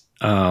is,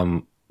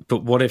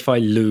 but what if I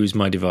lose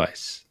my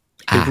device?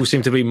 People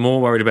seem to be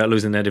more worried about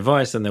losing their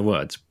device than their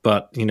words.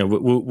 But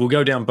we'll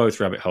go down both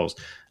rabbit holes.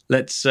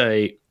 Let's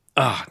say,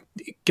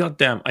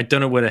 goddamn, I don't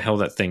know where the hell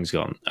that thing's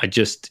gone. I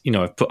just,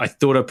 I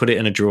thought I put it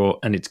in a drawer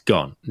and it's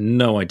gone.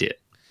 No idea.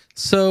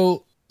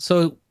 So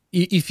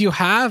if you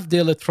have the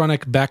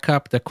electronic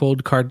backup that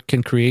Coldcard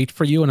can create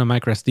for you on a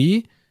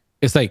microSD,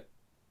 it's like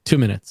 2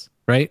 minutes,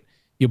 right?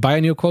 You buy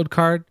a new code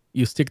card,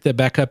 you stick the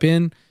backup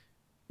in,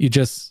 you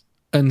just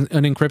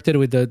unencrypt it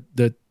with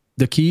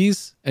the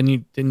keys,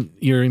 and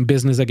you're in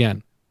business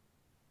again.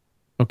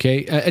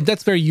 Okay, and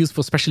that's very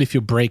useful, especially if you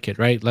break it,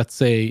 right? Let's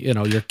say,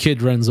 your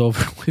kid runs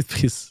over with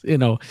his,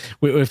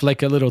 with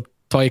like a little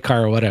toy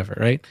car or whatever,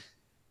 right?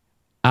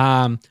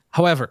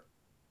 However,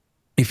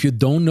 if you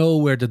don't know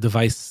where the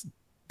device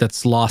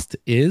that's lost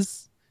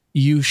is,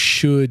 you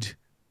should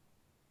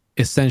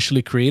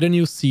essentially create a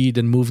new seed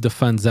and move the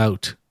funds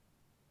out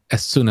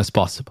as soon as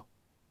possible.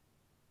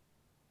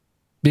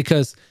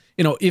 Because,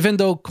 even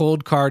though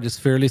Cold Card is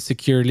fairly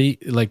securely,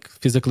 like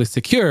physically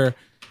secure,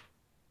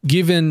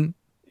 given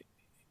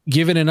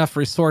enough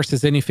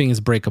resources, anything is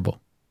breakable,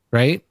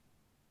 right?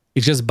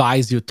 It just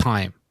buys you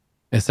time,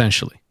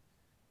 essentially.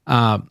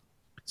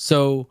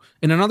 So,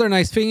 and another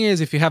nice thing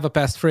is if you have a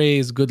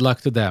passphrase, good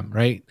luck to them,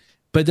 right?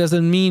 But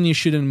doesn't mean you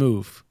shouldn't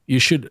move. You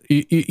should.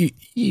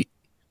 The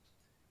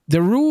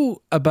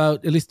rule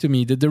about, at least to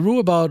me, the rule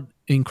about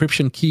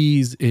encryption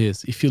keys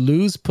is if you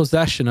lose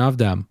possession of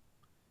them,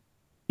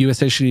 you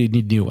essentially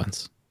need new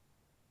ones.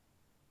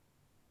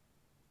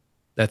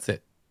 That's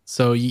it.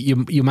 So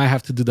you might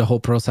have to do the whole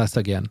process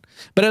again.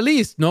 But at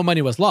least no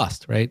money was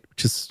lost, right?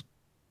 Which is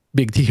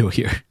big deal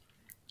here.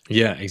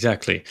 Yeah,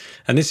 exactly.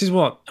 And this is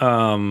what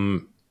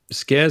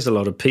scares a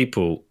lot of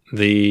people,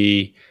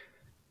 the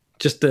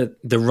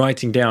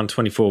writing down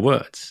 24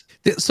 words.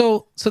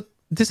 So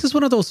this is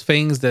one of those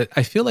things that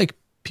I feel like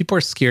people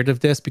are scared of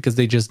this because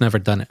they just never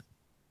done it.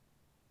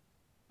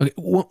 Okay,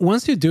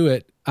 once you do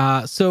it,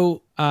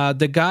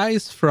 the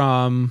guys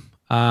from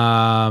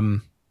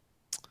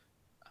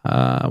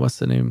what's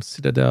the name?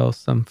 Citadel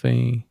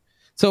something.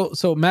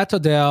 So Matt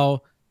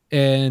Odell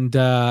and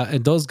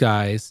those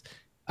guys,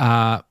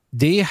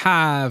 they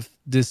have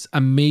this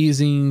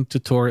amazing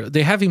tutorial.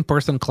 They have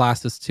in-person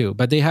classes too,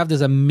 but they have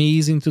this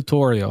amazing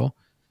tutorial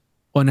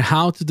on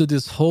how to do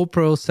this whole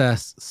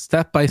process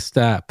step by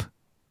step,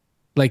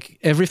 like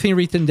everything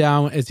written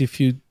down as if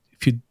you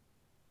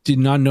did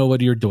not know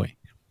what you're doing.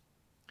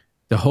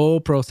 The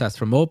whole process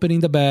from opening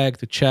the bag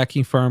to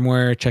checking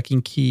firmware,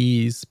 checking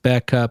keys,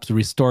 backups,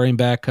 restoring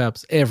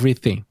backups,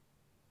 everything.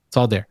 It's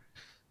all there.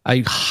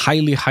 I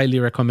highly, highly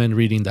recommend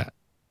reading that.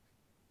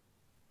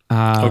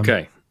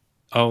 Okay.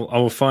 I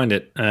will find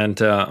it and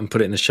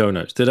put it in the show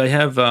notes. Do they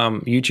have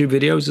YouTube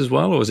videos as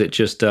well, or is it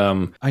just...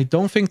 I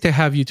don't think they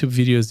have YouTube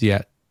videos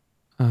yet.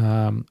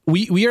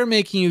 We are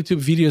making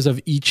YouTube videos of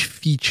each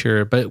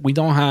feature, but we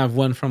don't have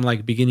one from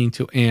like beginning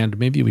to end.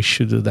 Maybe we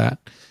should do that.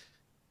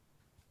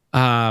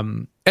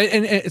 And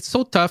it's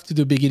so tough to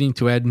do beginning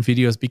to end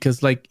videos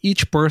because like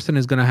each person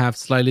is going to have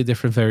slightly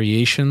different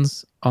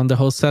variations on the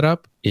whole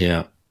setup.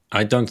 Yeah.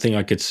 I don't think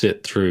I could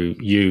sit through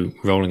you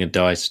rolling a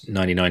dice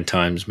 99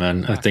 times,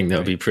 man. I think that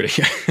would be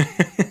pretty...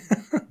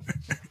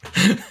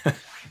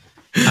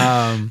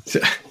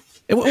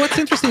 What's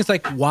interesting is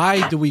like,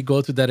 why do we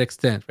go to that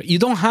extent? You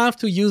don't have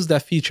to use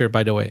that feature,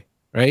 by the way,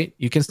 right?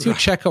 You can still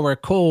check our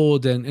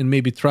code and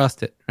maybe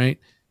trust it, right?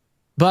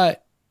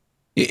 But,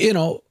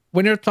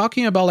 when you're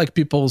talking about like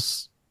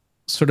people's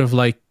sort of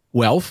like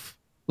wealth,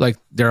 like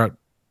their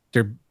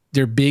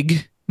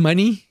big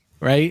money,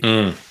 right?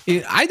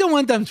 I don't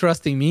want them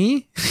trusting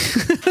me.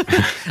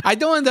 I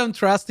don't want them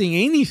trusting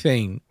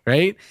anything,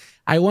 right?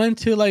 I want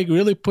to like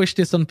really push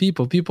this on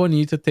people. People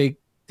need to take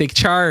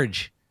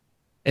charge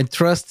and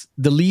trust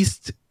the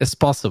least as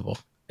possible.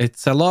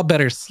 It's a lot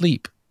better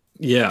sleep.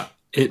 Yeah,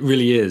 it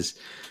really is.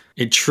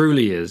 It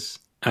truly is.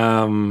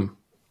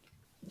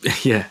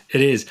 Yeah,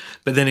 it is.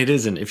 But then it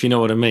isn't, if you know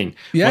what I mean.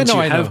 Yeah, once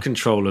I you have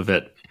control of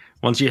it,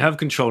 once you have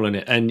control in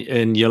it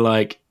and you're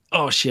like,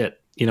 oh shit,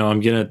 I'm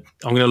gonna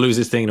lose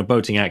this thing in a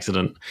boating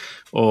accident,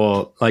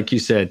 or like you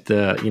said,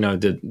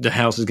 the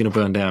house is gonna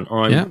burn down,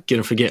 or I'm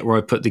gonna forget where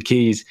I put the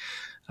keys,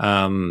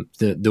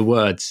 the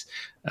words.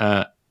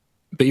 But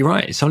you're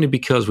right. It's only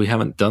because we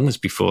haven't done this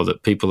before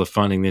that people are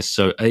finding this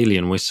so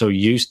alien. We're so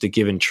used to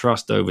giving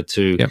trust over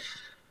to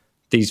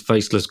these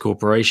faceless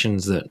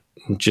corporations that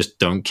just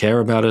don't care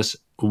about us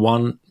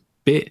one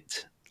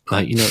bit.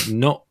 Like,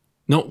 not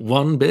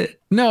one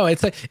bit. No,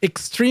 it's like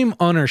extreme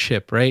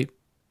ownership, right?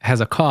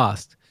 Has a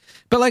cost.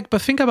 But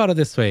think about it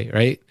this way,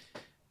 right?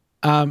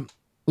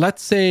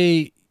 Let's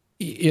say,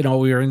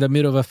 we're in the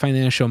middle of a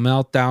financial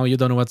meltdown. You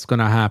don't know what's going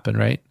to happen,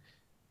 right?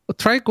 Well,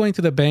 try going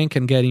to the bank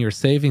and getting your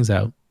savings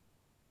out.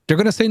 They're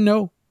going to say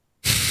no.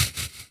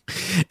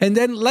 And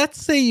then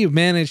let's say you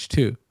manage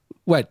to,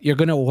 you're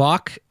going to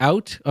walk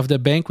out of the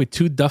bank with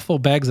 2 duffel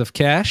bags of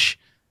cash?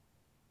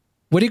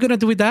 What are you going to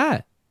do with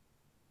that?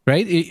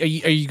 Right?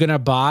 Are you going to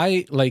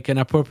buy like an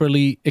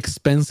appropriately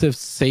expensive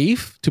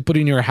safe to put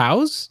in your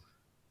house?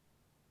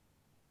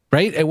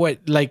 Right? And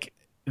going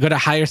to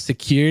hire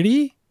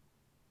security?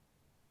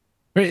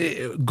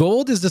 Right?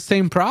 Gold is the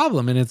same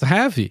problem and it's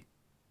heavy.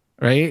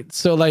 Right?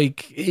 So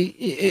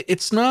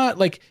it's not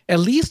like, at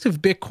least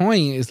if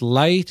Bitcoin is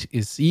light,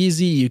 it's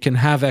easy, you can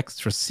have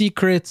extra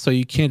secrets so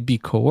you can't be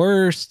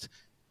coerced,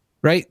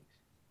 right?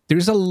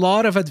 There's a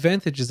lot of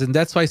advantages, and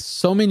that's why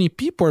so many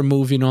people are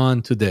moving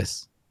on to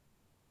this.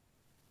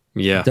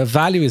 Yeah. The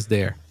value is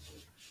there.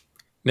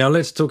 Now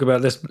let's talk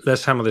about this.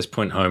 Let's hammer this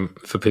point home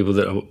for people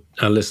that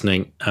are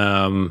listening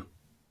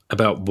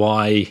about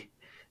why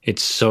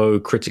it's so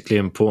critically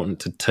important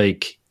to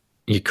take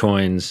your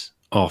coins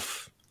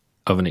off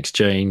of an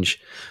exchange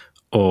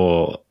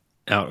or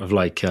out of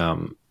like a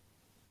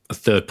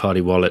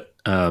third-party wallet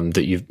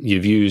that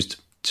you've used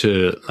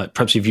to, like,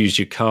 perhaps you've used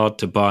your card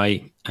to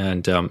buy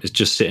and it's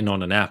just sitting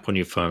on an app on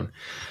your phone.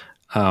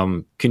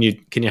 Can you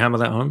hammer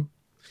that home?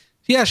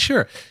 Yeah,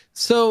 sure.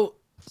 So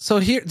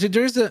here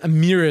there's a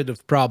myriad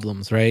of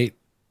problems, right?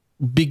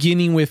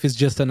 Beginning with is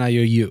just an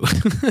IOU.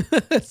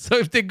 So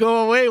if they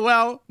go away,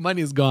 well,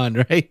 money's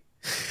gone, right?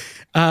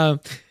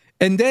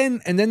 And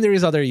then there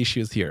is other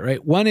issues here,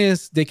 right? One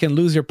is they can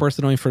lose your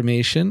personal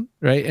information,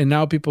 right? And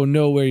now people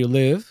know where you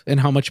live and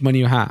how much money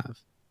you have.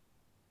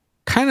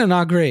 Kind of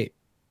not great,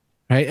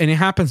 right? And it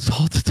happens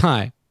all the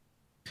time.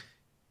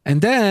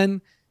 And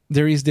then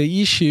there is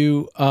the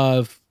issue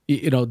of,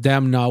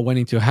 them not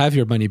wanting to have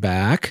your money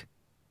back.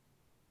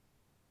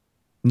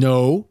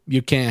 No,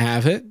 you can't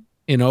have it.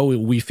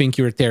 We think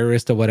you're a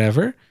terrorist or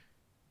whatever.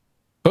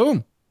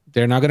 Boom.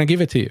 They're not going to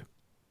give it to you.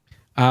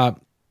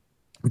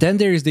 Then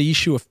there is the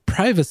issue of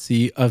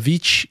privacy of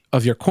each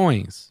of your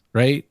coins,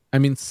 right? I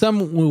mean,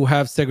 some will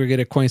have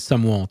segregated coins,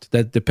 some won't.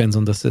 That depends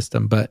on the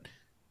system. But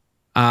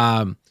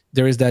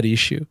there is that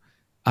issue.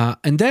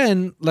 And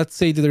then let's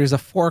say that there is a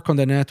fork on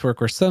the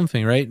network or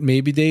something, right?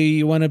 Maybe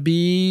they want to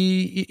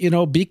be,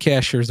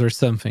 Bcashers or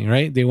something,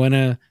 right? They want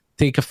to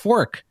take a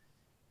fork.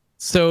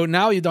 So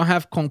now you don't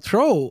have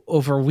control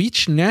over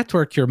which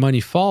network your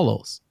money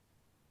follows.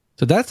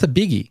 So that's a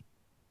biggie.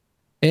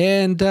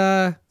 And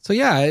so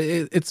yeah,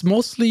 it's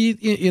mostly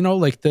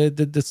like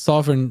the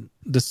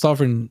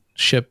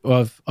sovereignship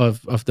of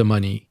the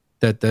money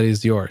that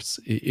is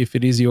yours. If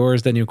it is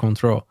yours, then you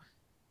control.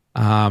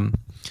 I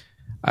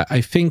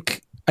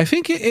think.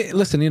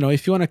 Listen,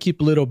 if you want to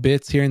keep little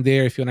bits here and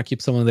there, if you want to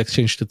keep some on the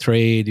exchange to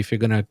trade, if you're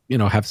gonna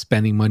have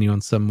spending money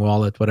on some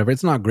wallet, whatever,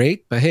 it's not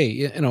great. But hey,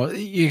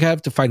 you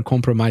have to find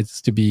compromises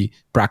to be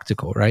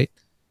practical, right?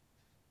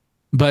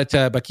 But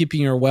keeping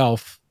your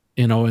wealth,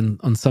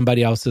 on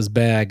somebody else's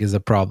bag is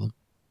a problem.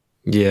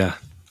 Yeah,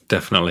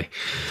 definitely.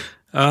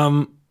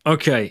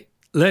 Okay,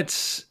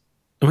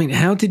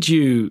 how did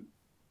you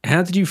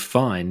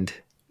find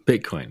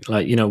Bitcoin?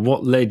 Like,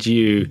 what led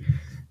you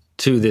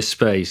to this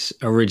space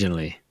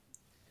originally?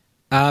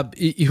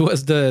 It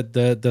was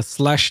the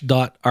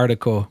Slashdot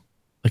article,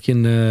 like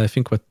in I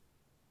think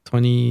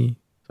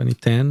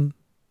 2010,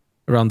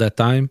 around that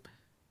time.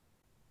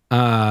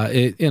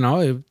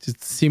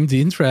 It seemed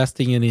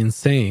interesting and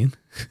insane.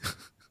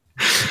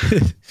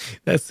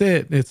 That's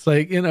it. It's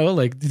like,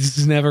 this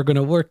is never going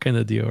to work kind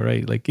of deal,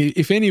 right? Like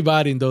if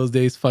anybody in those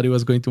days thought it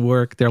was going to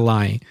work, they're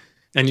lying.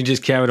 And you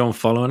just carried on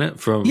following it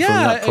from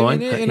that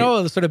point? I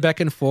mean, sort of back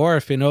and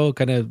forth,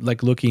 kind of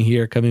like looking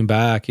here, coming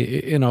back,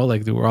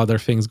 like there were other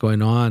things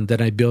going on.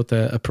 Then I built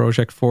a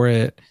project for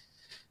it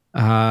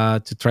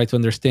to try to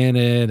understand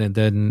it. And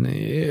then,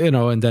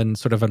 and then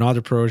sort of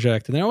another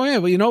project. And then,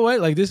 well, you know what?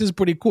 Like, this is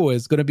pretty cool.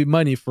 It's going to be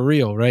money for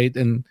real, right?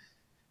 And,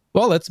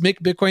 well, let's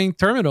make Bitcoin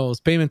terminals,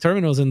 payment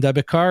terminals and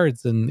debit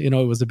cards. And, it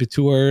was a bit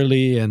too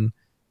early. And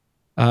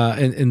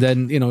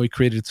then, we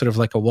created sort of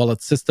like a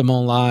wallet system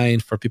online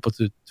for people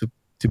to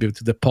be able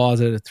to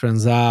deposit,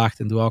 transact,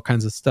 and do all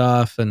kinds of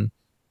stuff, and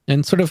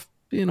sort of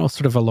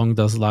along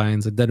those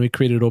lines. And then we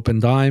created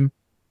OpenDime.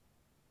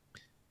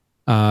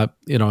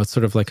 It's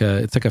sort of like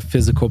a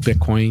physical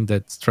Bitcoin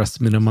that's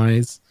stress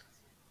minimized.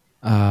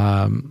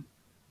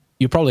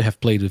 You probably have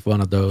played with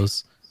one of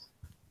those,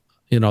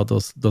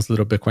 those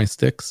little Bitcoin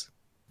sticks.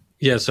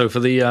 Yeah. So for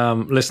the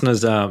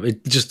listeners,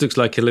 it just looks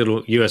like a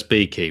little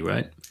USB key,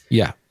 right?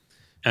 Yeah.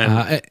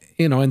 And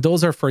and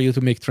those are for you to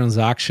make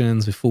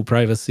transactions with full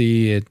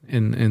privacy,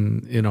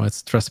 and it's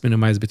stress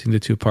minimized between the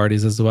two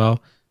parties as well.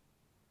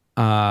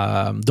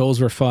 Those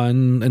were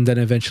fun, and then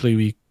eventually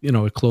we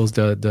closed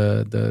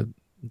the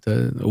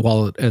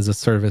wallet as a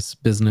service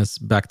business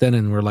back then,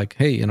 and we're like,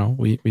 hey,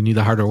 we need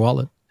a harder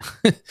wallet,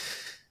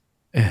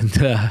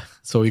 and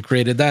so we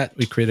created that.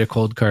 We created a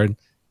cold card.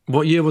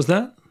 What year was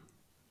that?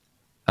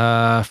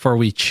 For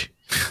which?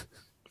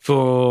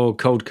 For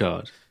cold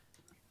card.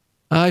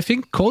 I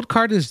think Cold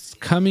Card is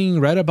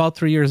coming right about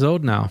 3 years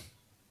old now.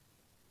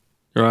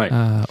 Right.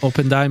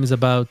 OpenDime is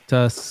about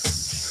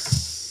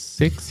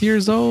 6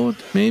 years old,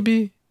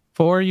 maybe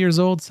 4 years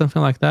old,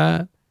 something like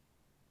that.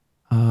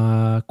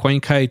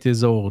 CoinKite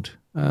is old.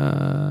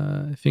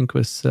 I think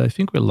we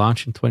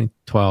launched in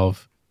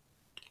 2012.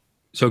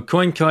 So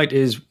CoinKite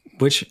is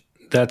which?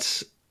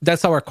 That's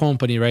our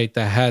company, right?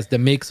 That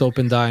makes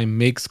OpenDime,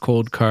 makes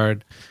Cold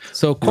Card.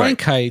 So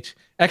CoinKite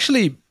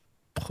actually.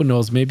 Who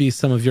knows? Maybe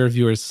some of your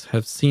viewers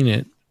have seen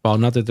it. Well,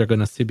 not that they're going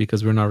to see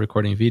because we're not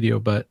recording video,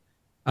 but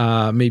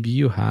maybe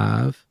you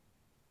have.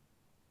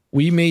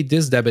 We made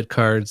these debit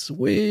cards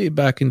way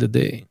back in the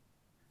day.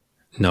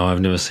 No,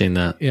 I've never seen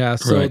that. Yeah,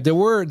 so there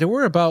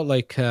were about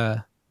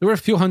there were a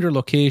few hundred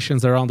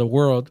locations around the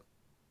world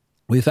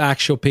with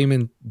actual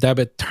payment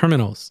debit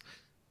terminals.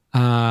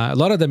 A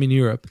lot of them in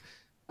Europe,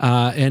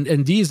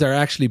 and these are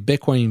actually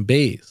Bitcoin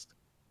based.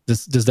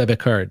 this debit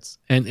cards,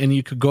 and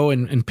you could go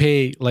and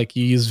pay like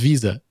you use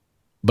Visa,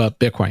 but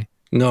Bitcoin.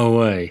 No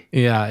way.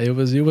 Yeah, it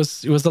was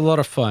a lot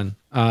of fun.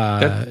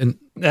 And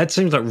that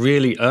seems like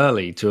really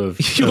early to have.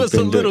 it was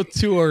a little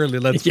too early.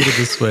 Let's put it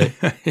this way.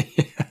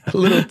 A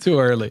little too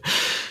early.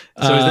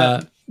 So is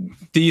that?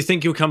 Do you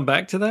think you'll come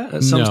back to that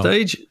at some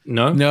stage?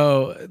 No.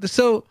 No.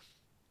 So,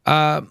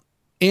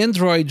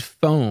 Android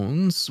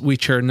phones,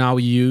 which are now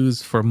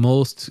used for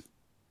most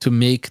to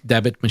make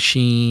debit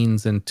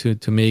machines and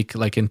to make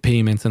like in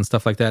payments and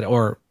stuff like that,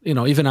 or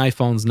even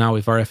iPhones now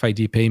with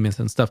RFID payments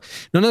and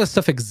stuff. None of that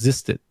stuff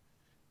existed,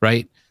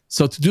 right?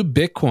 So to do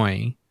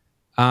Bitcoin,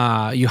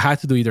 you had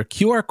to do either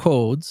QR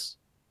codes,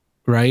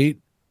 right?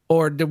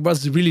 Or there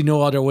was really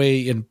no other way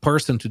in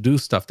person to do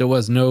stuff. There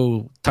was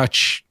no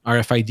touch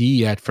RFID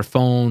yet for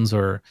phones,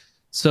 or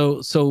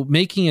so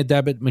making a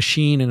debit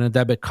machine and a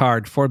debit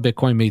card for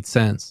Bitcoin made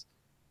sense.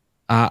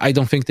 I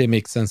don't think they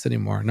make sense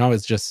anymore. Now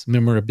it's just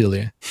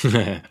memorabilia.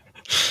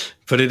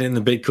 Put it in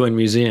the Bitcoin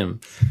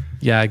museum.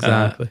 Yeah,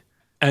 exactly.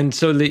 And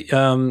so the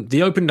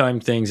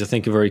OpenDime things I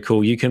think are very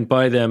cool. You can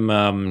buy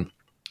them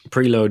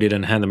preloaded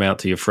and hand them out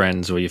to your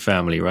friends or your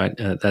family, right?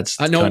 That's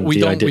no, we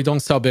don't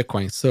sell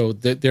Bitcoin, so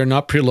they're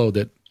not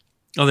preloaded.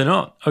 Oh, they're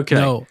not? Okay.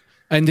 No,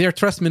 and they're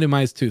trust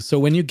minimized too. So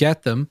when you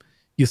get them,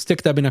 you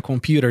stick them in a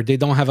computer. They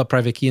don't have a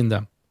private key in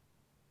them.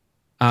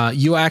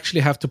 You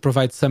actually have to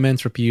provide some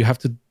entropy. You have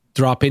to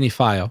drop any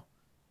file,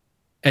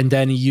 and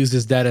then he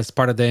uses that as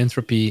part of the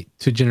entropy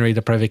to generate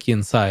a private key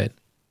inside.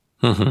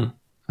 Mm-hmm.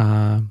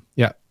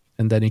 Yeah,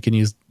 and then you can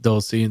use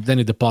those. So then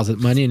you deposit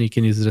money, and you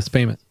can use it as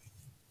payment.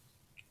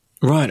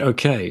 Right.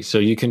 Okay. So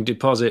you can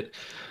deposit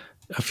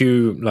a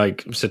few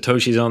like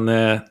Satoshis on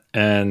there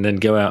and then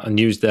go out and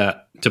use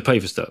that to pay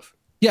for stuff.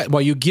 Yeah.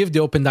 Well, you give the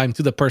OpenDime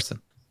to the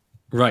person.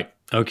 Right.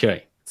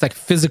 Okay. It's like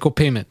physical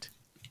payment.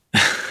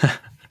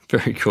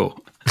 Very cool.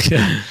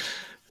 Yeah.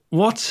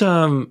 What's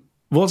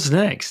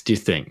next, do you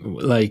think?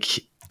 Like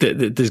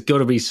there's got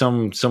to be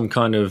some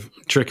kind of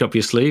trick up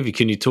your sleeve.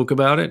 Can you talk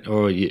about it?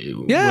 Or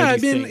yeah, I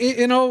mean,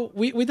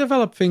 we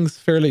develop things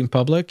fairly in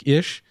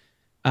public-ish.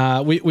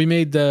 We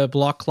made the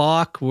block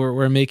clock.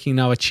 We're making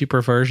now a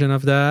cheaper version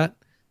of that.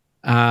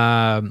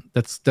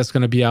 That's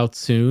going to be out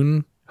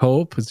soon.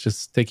 Hope it's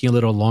just taking a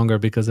little longer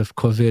because of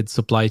COVID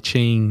supply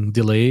chain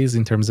delays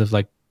in terms of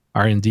like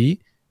R&D.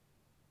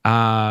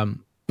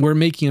 We're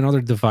making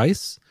another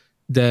device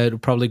that will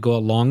probably go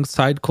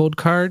alongside Code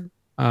Card.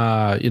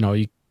 And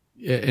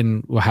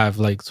we'll have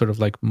like sort of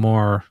like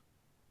more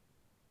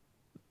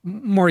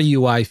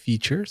UI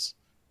features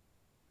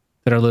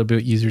that are a little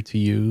bit easier to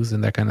use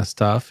and that kind of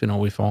stuff,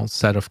 with a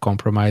set of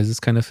compromises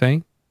kind of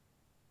thing.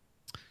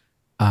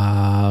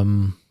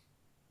 We're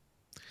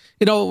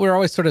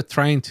always sort of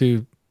trying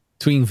to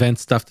invent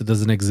stuff that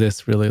doesn't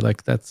exist really.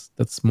 Like that's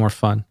more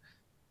fun.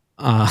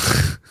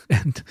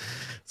 And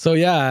so,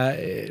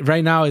 yeah,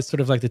 right now it's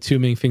sort of like the two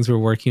main things we're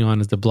working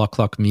on is the Block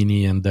Clock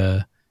Mini and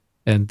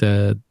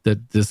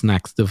this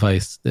next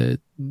device that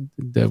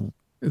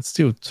it's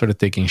still sort of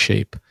taking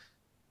shape,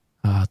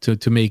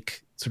 to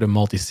make sort of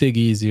multi-sig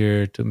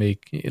easier, to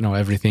make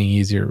everything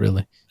easier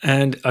really.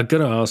 And I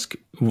gotta ask,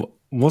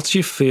 what's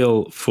your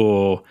feel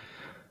for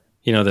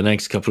the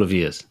next couple of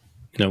years?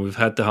 We've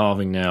had the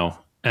halving now,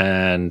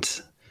 and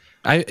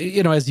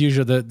as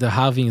usual, the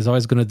halving is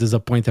always going to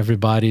disappoint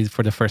everybody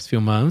for the first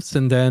few months,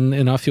 and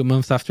then a few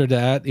months after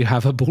that you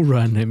have a bull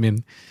run. I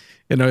mean,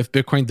 if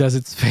Bitcoin does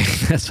its thing,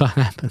 that's what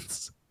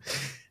happens.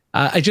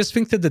 I just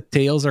think that the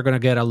tails are going to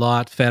get a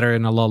lot fatter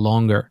and a lot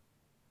longer.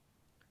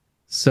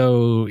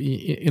 So,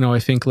 I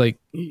think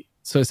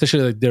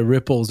essentially like the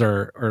ripples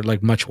are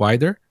like much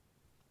wider.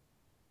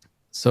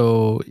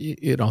 So,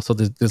 so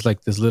there's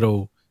like this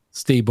little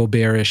stable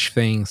bearish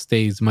thing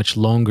stays much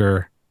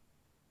longer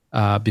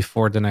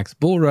before the next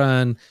bull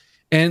run.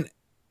 And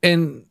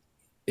in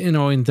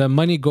the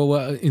money go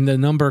up, in the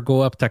number go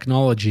up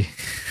technology,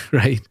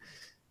 right?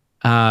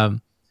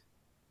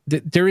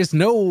 There is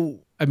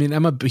no,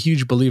 I'm a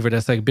huge believer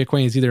that's like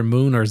Bitcoin is either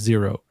moon or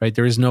zero, right?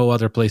 There is no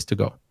other place to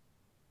go.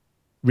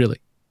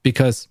 Really,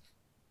 because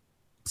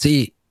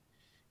see,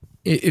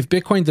 if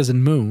Bitcoin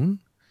doesn't moon,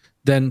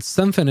 then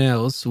something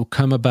else will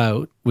come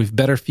about with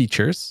better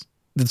features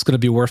that's going to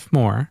be worth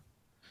more,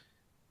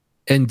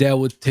 and that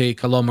would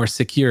take a lot more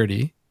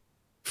security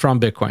from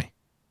Bitcoin,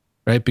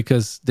 right?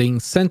 Because the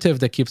incentive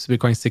that keeps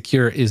Bitcoin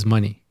secure is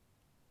money.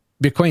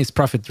 Bitcoin is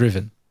profit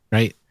driven,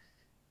 right?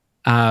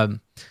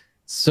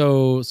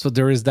 So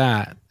there is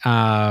that.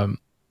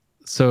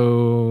 It's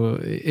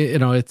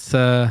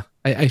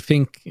I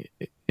think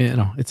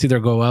it's either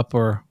go up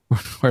or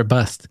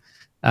bust,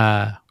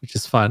 which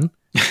is fun.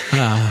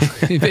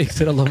 It makes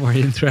it a lot more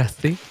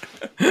interesting.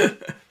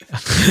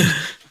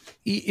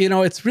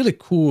 It's really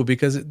cool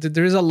because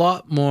there is a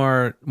lot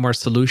more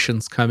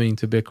solutions coming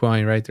to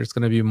Bitcoin, right? There's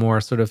going to be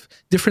more sort of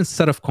different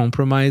set of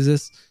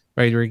compromises,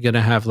 right? We're going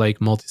to have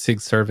like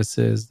multi-sig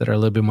services that are a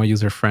little bit more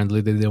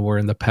user-friendly than they were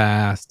in the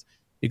past.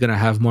 You're going to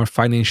have more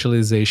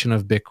financialization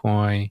of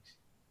Bitcoin.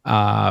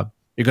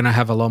 You're going to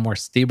have a lot more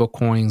stable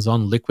coins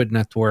on Liquid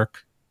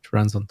Network, which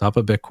runs on top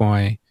of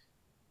Bitcoin.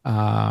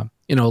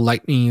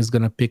 Lightning is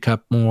going to pick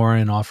up more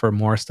and offer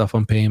more stuff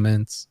on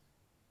payments.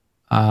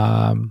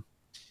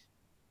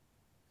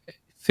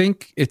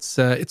 Think it's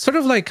sort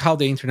of like how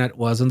the internet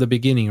was in the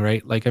beginning,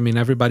 right? Like, I mean,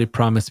 everybody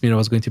promised me I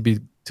was going to be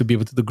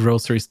able to do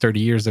groceries 30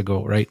 years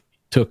ago, right?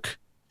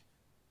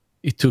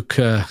 It took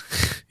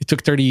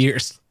 30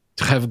 years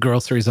to have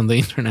groceries on the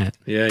internet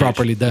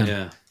properly done.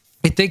 Yeah.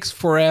 It takes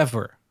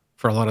forever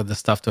for a lot of the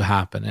stuff to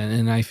happen,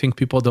 and I think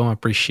people don't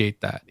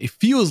appreciate that. It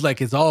feels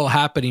like it's all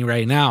happening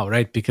right now,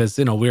 right? Because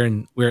we're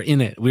in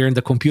it. We're in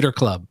the computer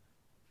club,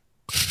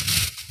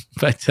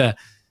 but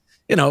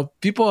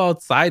people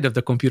outside of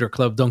the computer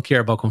club don't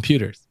care about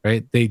computers,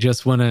 right? They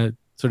just want to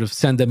sort of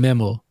send a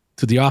memo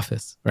to the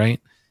office,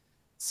 right?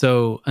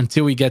 So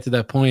until we get to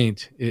that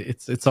point,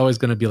 it's always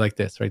going to be like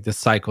this, right? The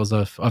cycles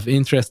of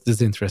interest,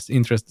 disinterest,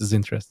 interest,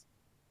 disinterest.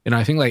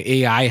 I think like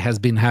AI has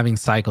been having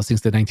cycles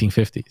since the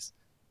 1950s,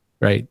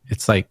 right?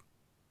 It's like,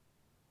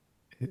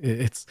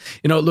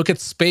 look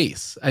at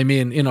space. I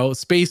mean,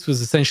 space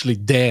was essentially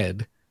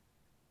dead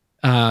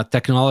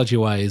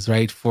technology-wise,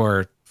 right?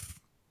 For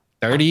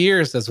 30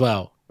 years as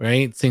well,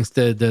 right? Since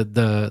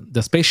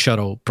the space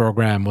shuttle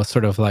program was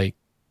sort of like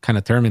kind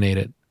of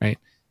terminated, right?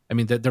 I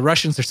mean, the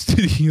Russians are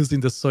still using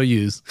the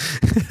Soyuz,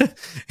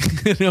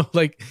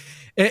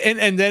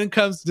 and then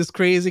comes this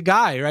crazy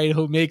guy, right?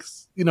 Who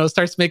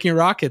starts making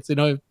rockets,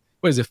 what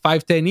is it,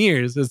 5-10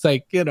 years? It's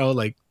like,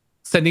 like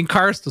sending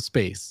cars to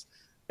space.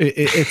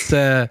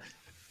 You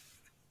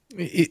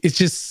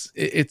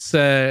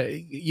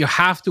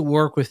have to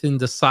work within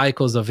the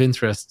cycles of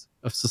interest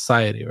of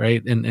society,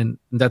 right? And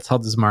that's how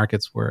these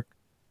markets work.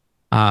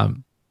 I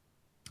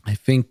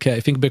think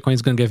Bitcoin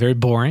is going to get very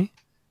boring.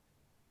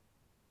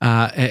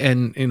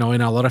 And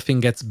a lot of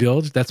things gets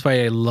built. That's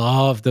why I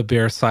love the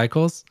bear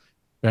cycles,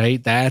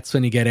 right? That's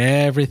when you get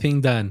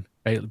everything done,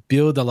 right?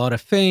 Build a lot of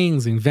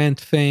things, invent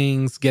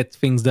things, get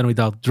things done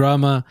without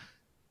drama.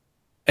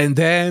 And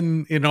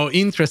then,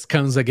 interest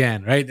comes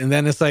again, right? And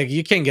then it's like,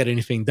 you can't get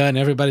anything done.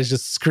 Everybody's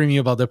just screaming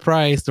about the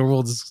price. The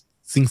world is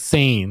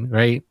insane,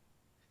 right?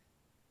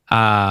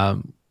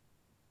 And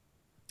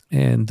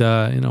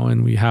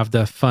we have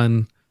the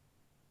fun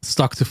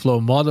stock to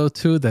flow model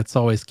too. That's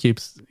always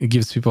gives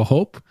people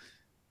hope.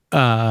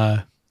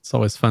 It's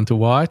always fun to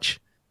watch.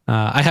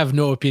 I have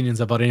no opinions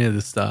about any of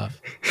this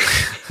stuff.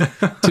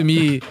 To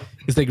me,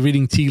 it's like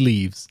reading tea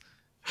leaves.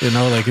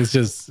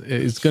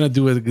 It's gonna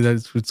do what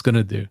it's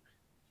gonna do.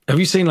 Have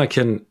you seen like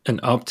an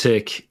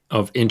uptick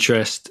of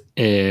interest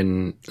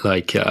in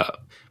like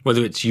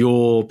whether it's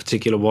your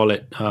particular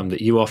wallet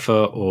that you offer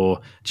or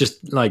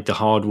just like the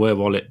hardware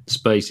wallet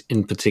space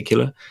in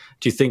particular?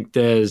 Do you think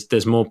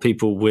there's more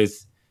people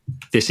with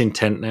this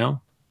intent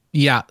now?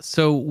 Yeah,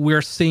 so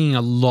we're seeing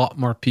a lot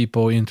more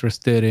people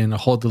interested in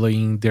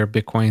hodling their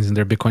Bitcoins and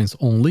their Bitcoins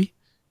only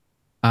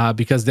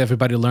because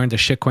everybody learned that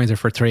shitcoins are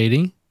for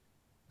trading.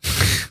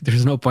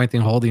 There's no point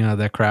in holding on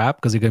that crap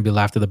because you're going to be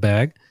laughed at the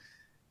bag.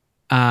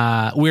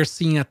 We're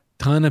seeing a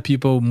ton of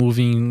people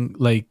moving,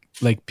 like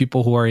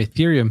people who are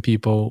Ethereum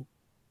people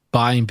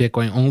buying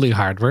Bitcoin only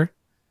hardware.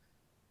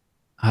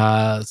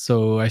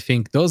 So I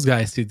think those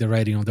guys see the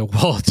writing on the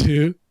wall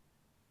too.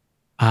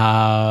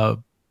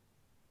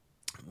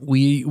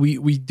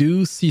 We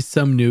do see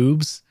some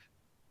noobs,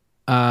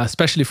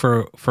 especially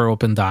for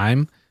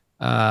Opendime.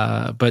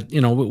 But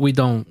we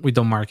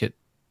don't market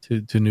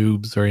to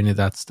noobs or any of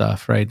that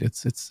stuff, right?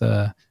 It's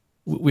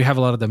we have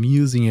a lot of them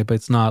using it, but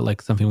it's not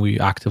like something we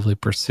actively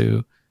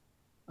pursue.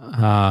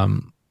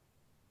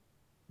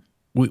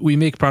 We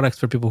make products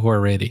for people who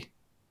are ready.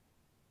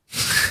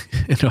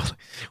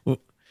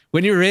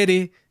 When you're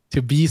ready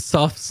to be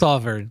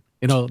sovereign,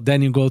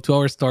 then you go to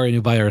our store and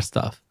you buy our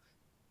stuff.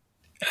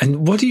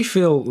 And what do you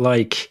feel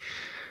like?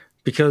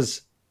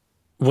 Because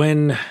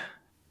when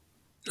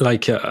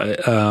like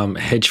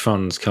hedge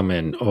funds come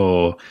in,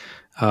 or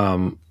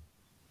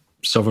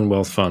sovereign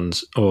wealth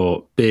funds,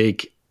 or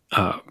big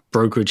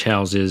brokerage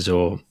houses,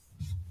 or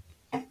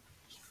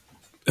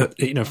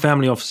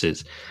family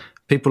offices,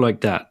 people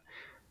like that,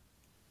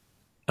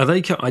 are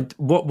they?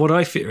 What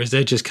I fear is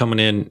they're just coming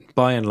in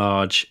by and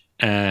large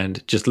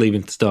and just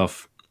leaving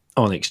stuff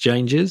on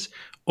exchanges,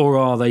 or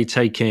are they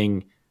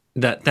taking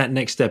that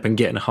next step and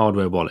getting a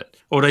hardware wallet,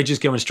 or are they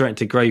just going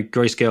straight into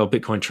Grayscale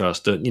Bitcoin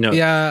Trust?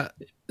 Yeah,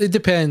 it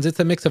depends. It's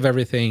a mix of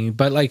everything.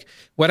 But like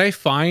what I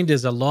find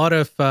is a lot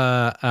of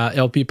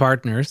LP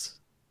partners,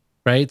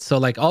 right? So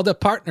like all the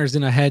partners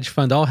in a hedge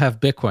fund all have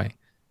Bitcoin.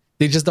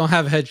 They just don't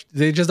have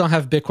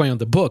Bitcoin on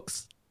the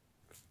books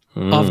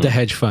of the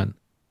hedge fund,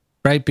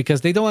 right?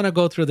 Because they don't want to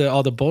go through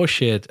all the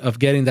bullshit of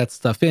getting that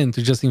stuff in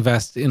to just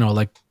invest,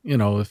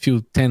 a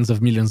few tens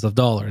of millions of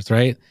dollars,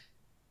 right?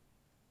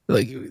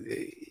 Like,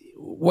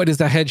 what is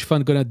a hedge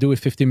fund going to do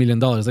with $50 million?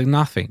 Like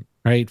nothing,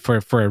 right?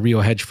 For a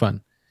real hedge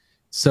fund.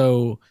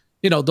 So,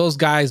 those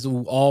guys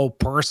who all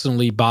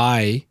personally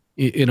buy,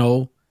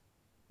 $1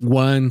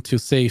 to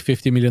say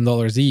 $50 million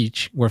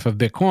each worth of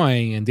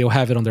Bitcoin, and they'll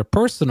have it on their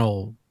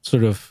personal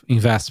sort of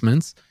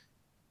investments.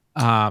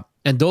 And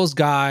those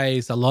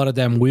guys, a lot of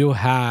them will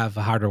have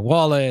a hardware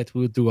wallet,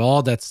 will do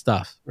all that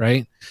stuff,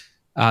 right?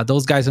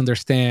 Those guys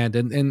understand,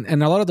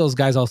 and a lot of those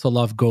guys also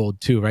love gold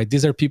too, right?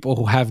 These are people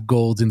who have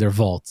gold in their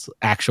vaults,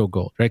 actual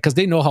gold, right? Because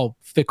they know how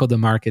fickle the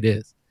market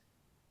is.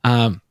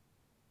 That's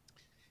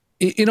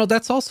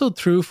also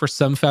true for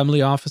some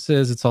family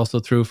offices. It's also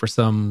true for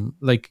some,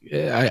 like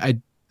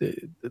the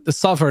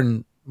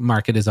sovereign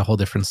market is a whole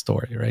different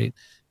story, right?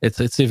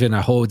 It's even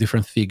a whole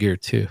different figure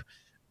too.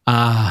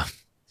 But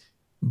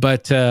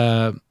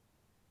then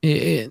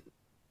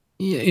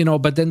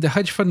the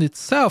hedge fund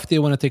itself, they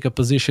want to take a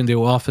position. They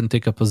will often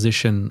take a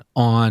position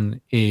on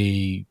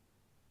a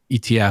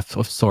ETF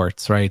of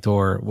sorts, right?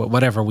 Or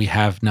whatever we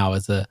have now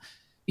as a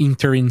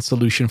interim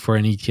solution for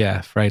an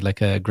ETF, right? Like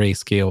a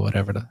Grayscale,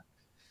 whatever.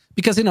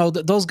 Because,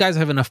 those guys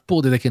have enough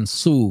pull that they can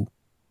sue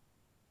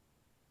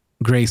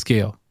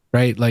Grayscale,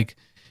 right? Like,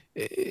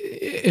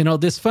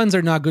 these funds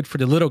are not good for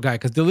the little guy,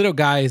 because the little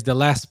guy is the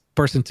last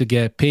person to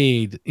get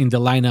paid in the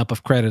lineup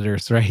of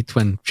creditors, right?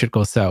 When shit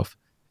goes south.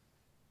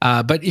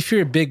 But if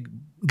you're a big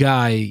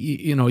guy,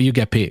 you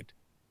get paid.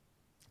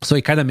 So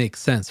it kind of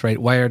makes sense, right?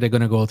 Why are they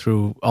going to go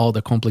through all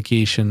the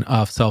complication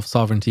of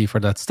self-sovereignty for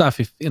that stuff?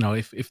 If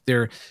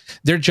their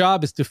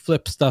job is to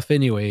flip stuff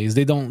anyways,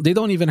 they don't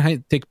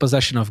even take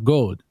possession of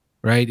gold,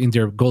 right? In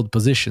their gold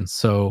positions.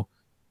 So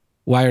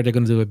why are they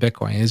going to do it with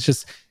Bitcoin? It's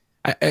just,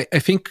 I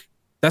think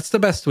that's the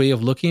best way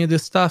of looking at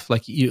this stuff.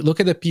 Like, you look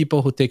at the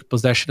people who take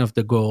possession of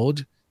the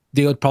gold,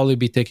 they would probably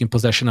be taking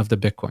possession of the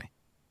Bitcoin.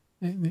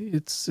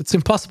 It's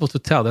impossible to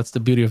tell. That's the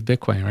beauty of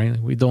Bitcoin, right?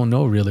 We don't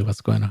know really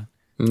what's going on.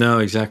 No,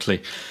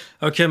 exactly.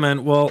 Okay,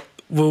 man. Well,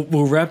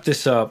 we'll wrap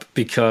this up,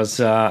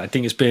 because I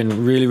think it's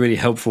been really, really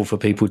helpful for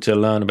people to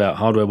learn about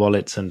hardware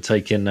wallets and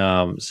taking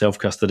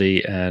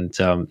self-custody and,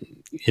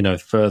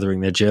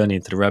 furthering their journey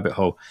into the rabbit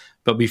hole.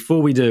 But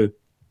before we do,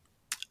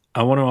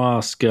 I want to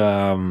ask,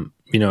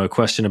 a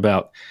question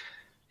about,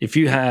 if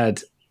you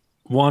had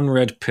one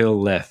red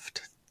pill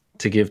left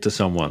to give to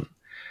someone,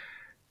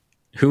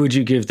 who would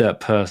you give that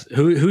person?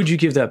 Who would you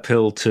give that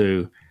pill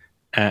to,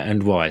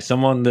 and why?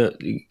 Someone that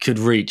could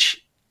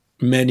reach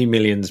many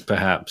millions,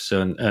 perhaps,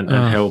 and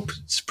help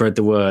spread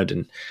the word.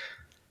 And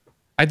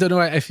I don't know.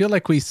 I feel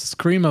like we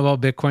scream about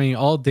Bitcoin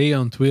all day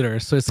on Twitter,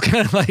 so it's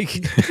kind of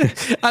like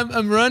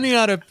I'm running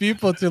out of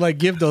people to like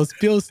give those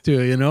pills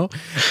to.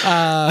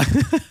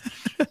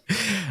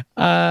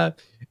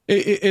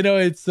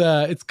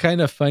 It's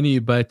kind of funny,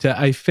 but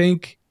I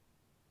think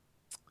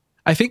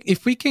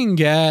if we can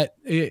get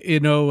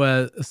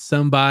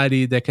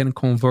somebody that can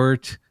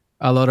convert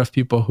a lot of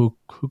people who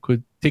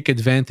could take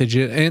advantage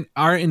and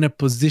are in a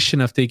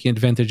position of taking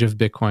advantage of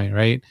Bitcoin,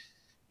 right?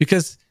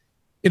 Because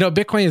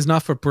Bitcoin is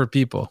not for poor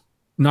people,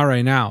 not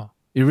right now.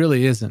 It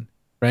really isn't,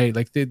 right?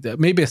 Like,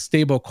 maybe a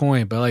stable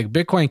coin, but like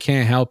Bitcoin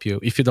can't help you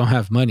if you don't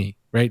have money,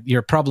 right?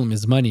 Your problem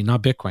is money,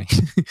 not Bitcoin.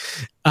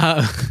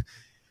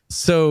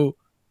 So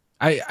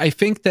I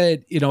think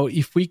that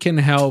if we can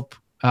help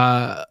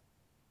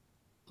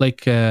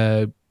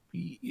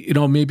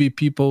maybe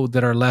people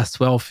that are less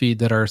wealthy,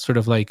 that are sort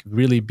of like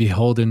really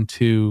beholden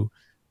to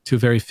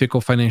very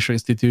fickle financial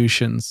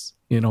institutions,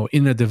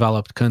 in a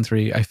developed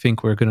country, I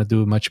think we're going to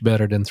do much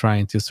better than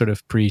trying to sort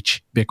of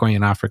preach Bitcoin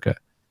in Africa.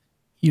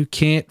 You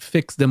can't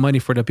fix the money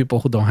for the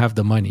people who don't have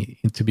the money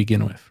to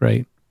begin with,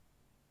 right?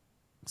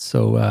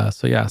 So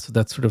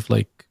that's sort of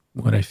like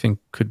what I think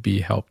could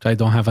be helped. I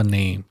don't have a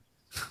name.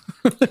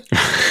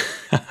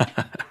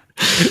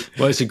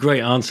 Well, it's a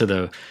great answer,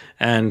 though.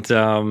 And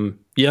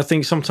I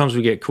think sometimes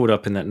we get caught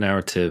up in that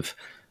narrative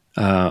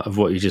of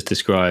what you just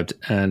described.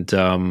 And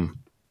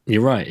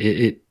you're right,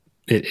 it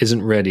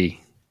isn't ready.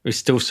 We're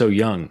still so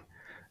young.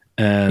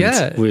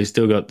 And we've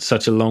still got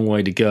such a long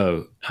way to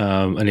go.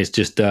 And it's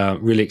just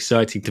really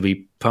exciting to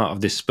be part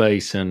of this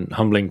space, and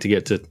humbling to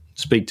get to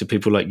speak to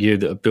people like you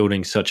that are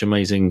building such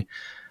amazing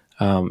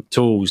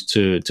tools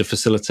to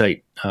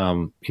facilitate,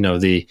 the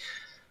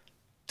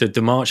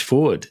march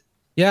forward.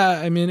 Yeah,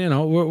 I mean,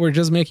 we're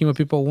just making what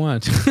people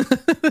want.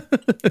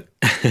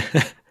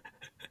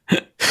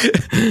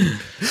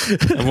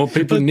 And what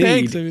people need.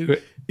 Thanks,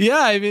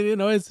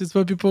 it's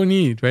what people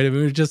need, right? I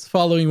mean, we're just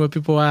following what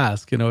people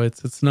ask.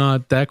 It's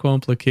not that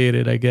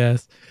complicated, I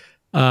guess.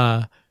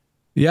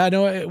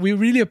 We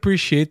really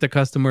appreciate the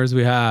customers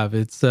we have.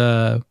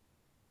 I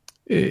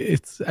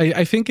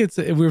think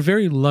we're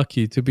very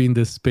lucky to be in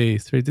this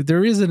space, right?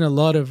 There isn't a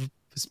lot of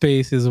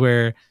spaces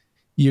where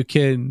you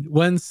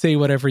can say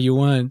whatever you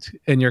want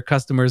and your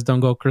customers don't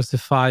go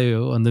crucify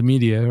you on the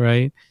media,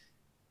 right?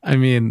 I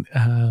mean,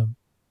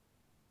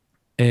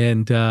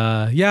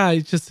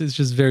 it's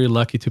just very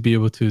lucky to be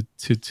able to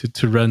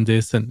run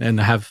this and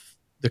have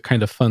the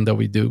kind of fun that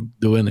we do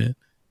doing it.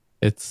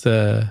 It's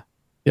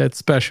it's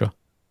special.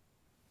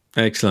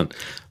 Excellent.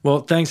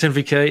 Well, thanks,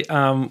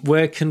 NVK.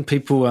 Where can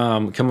people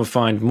come and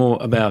find more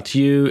about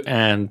you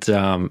and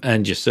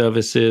your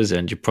services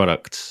and your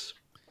products?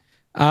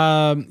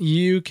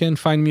 You can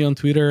find me on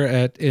Twitter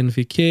at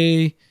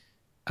NVK.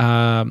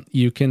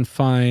 You can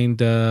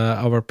find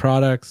our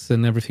products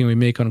and everything we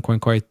make on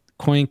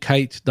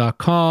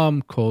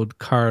CoinKite.com,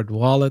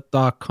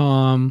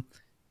 ColdCardWallet.com,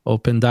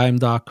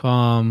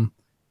 OpenDime.com.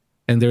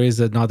 and there is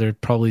another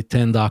probably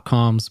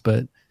 10.coms,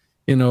 but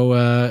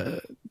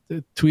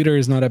Twitter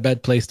is not a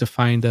bad place to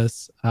find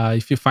us.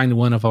 If you find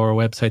one of our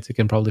websites, you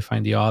can probably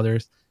find the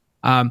others.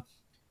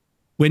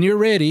 When you're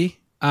ready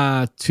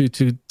to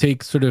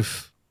take sort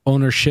of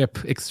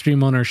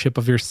extreme ownership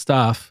of your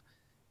stuff,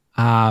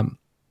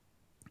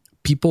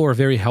 people are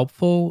very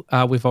helpful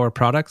with our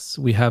products.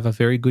 We have a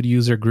very good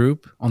user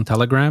group on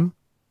Telegram.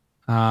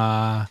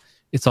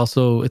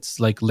 It's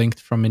like linked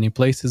from many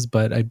places,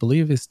 but I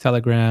believe it's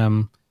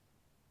Telegram.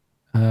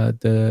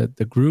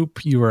 The group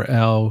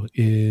URL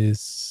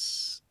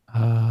is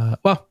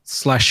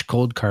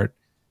 /ColdCard.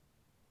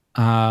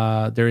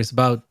 There is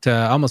about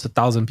almost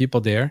 1,000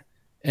 people there,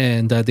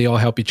 and they all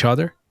help each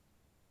other.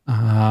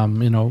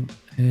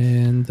 That's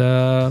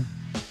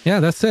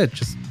it.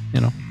 Just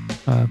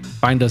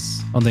find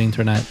us on the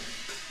internet.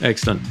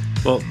 Excellent.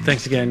 Well,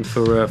 thanks again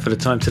for the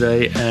time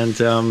today and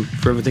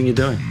for everything you're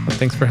doing. Well,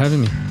 thanks for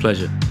having me.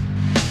 Pleasure.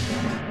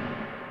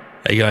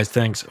 Hey guys,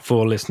 thanks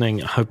for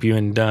listening. I hope you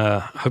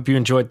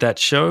enjoyed that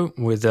show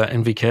with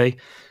NVK,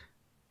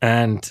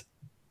 and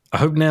I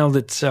hope now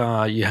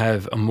that you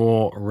have a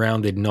more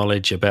rounded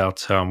knowledge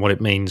about what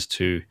it means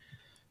to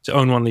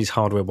own one of these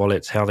hardware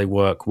wallets, how they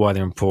work, why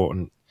they're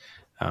important,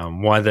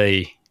 why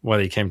they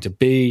came to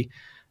be,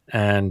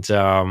 and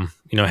how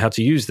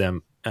to use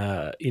them.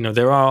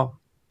 There are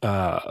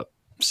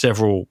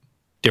several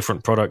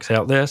different products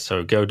out there,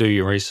 so go do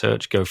your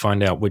research, go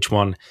find out which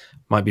one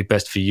might be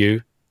best for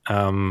you,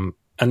 and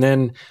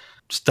then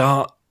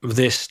start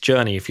this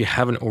journey if you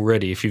haven't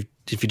already. If you've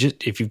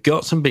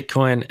got some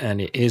Bitcoin and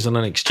it is on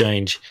an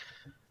exchange,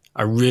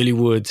 I really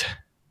would,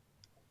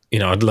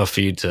 I'd love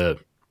for you to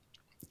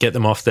get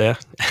them off there.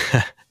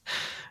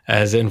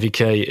 As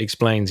NVK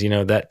explains,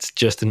 that's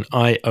just an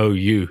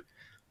IOU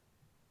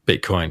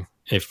Bitcoin.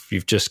 If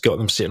you've just got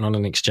them sitting on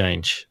an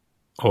exchange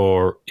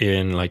or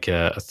in like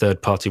a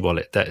third-party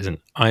wallet, that is an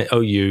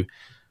IOU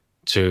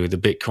to the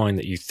Bitcoin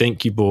that you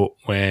think you bought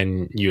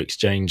when you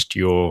exchanged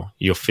your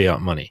fiat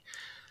money.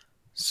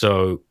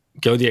 So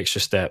go the extra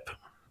step,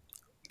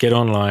 get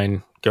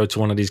online, go to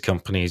one of these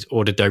companies,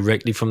 order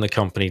directly from the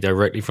company,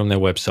 directly from their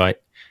website,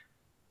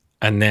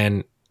 and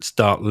then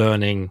start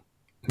learning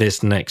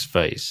this next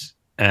phase.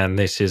 And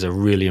this is a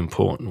really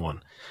important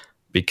one,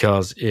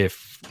 because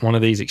if one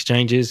of these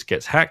exchanges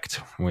gets hacked,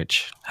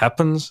 which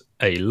happens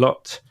a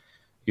lot,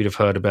 you'd have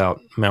heard about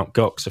Mt.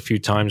 Gox a few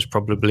times,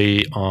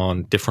 probably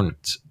on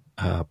different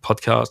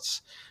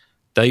podcasts.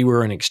 They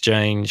were an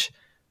exchange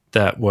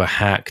that were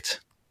hacked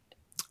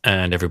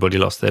and everybody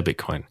lost their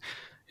Bitcoin.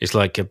 It's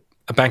like a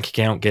bank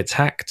account gets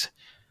hacked,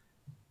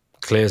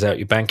 clears out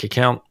your bank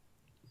account.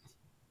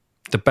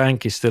 The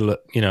bank is still,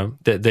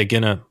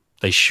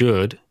 they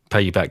should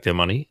pay you back their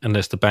money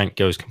unless the bank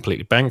goes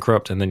completely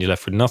bankrupt and then you're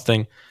left with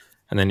nothing.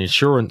 And then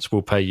insurance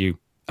will pay you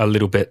a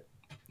little bit,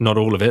 not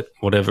all of it,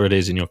 whatever it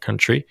is in your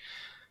country.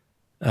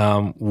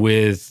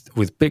 With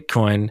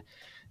Bitcoin,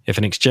 if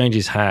an exchange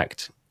is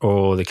hacked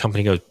or the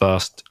company goes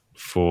bust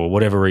for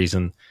whatever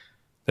reason,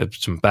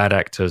 there's some bad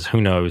actors, who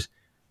knows,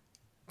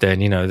 then,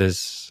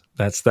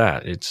 that's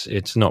that.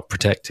 It's not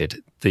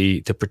protected.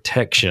 The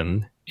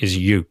protection is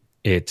you.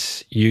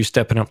 It's you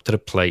stepping up to the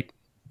plate,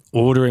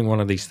 ordering one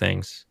of these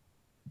things,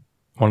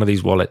 one of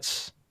these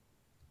wallets,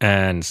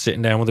 and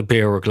sitting down with a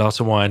beer or a glass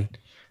of wine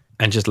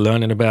and just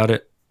learning about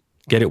it,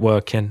 get it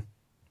working,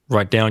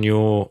 write down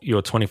your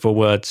 24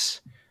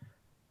 words,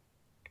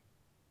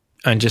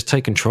 and just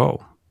take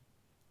control.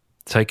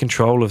 Take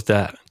control of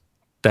that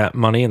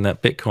money and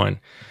that Bitcoin.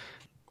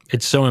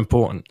 It's so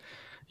important.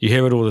 You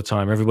hear it all the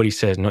time. Everybody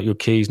says, not your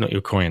keys, not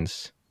your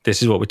coins.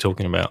 This is what we're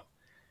talking about.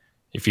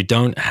 If you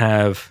don't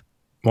have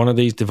one of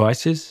these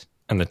devices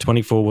and the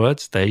 24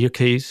 words, they're your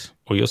keys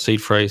or your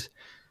seed phrase,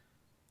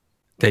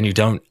 then you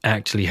don't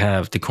actually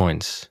have the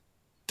coins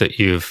that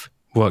you've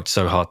worked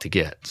so hard to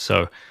get.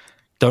 So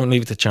don't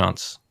leave it to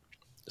chance.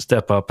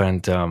 Step up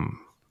and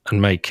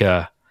make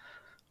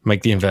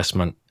the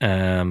investment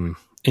in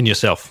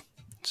yourself.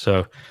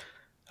 So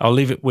I'll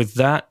leave it with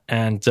that.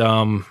 And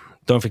don't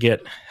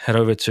forget, head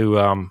over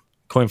to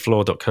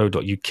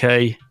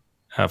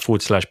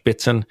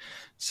coinfloor.co.uk/Bitten,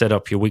 set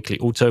up your weekly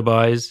auto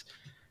buys,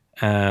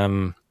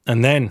 and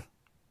then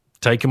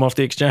take them off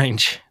the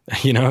exchange.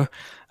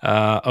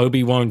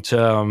 Obi won't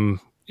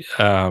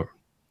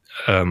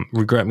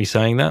regret me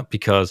saying that,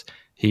 because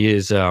he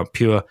is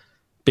pure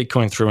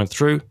Bitcoin through and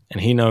through, and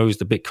he knows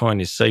the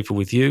Bitcoin is safer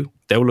with you.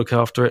 They'll look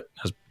after it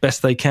as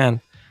best they can.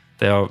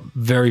 They are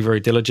very, very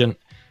diligent.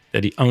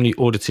 They're the only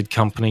audited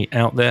company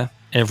out there.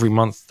 Every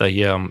month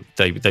they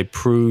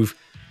prove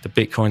the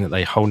Bitcoin that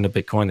they hold in the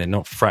Bitcoin. They're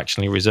not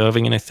fractionally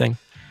reserving anything.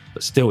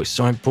 But still, it's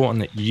so important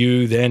that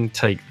you then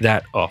take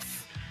that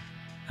off.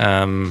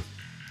 And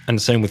the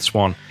same with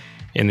Swan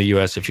in the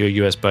US. If you're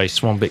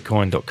US-based,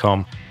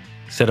 swanbitcoin.com.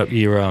 Set up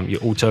your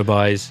auto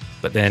buys,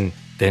 but then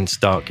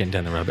start getting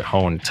down the rabbit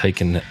hole and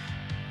taking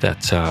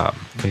that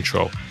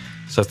control.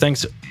 So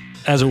thanks,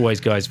 as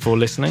always, guys, for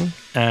listening,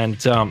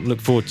 and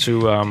look forward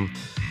to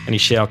any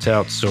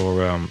shout-outs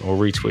or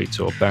retweets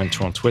or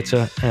banter on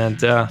Twitter. And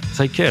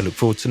take care. Look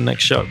forward to the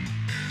next show.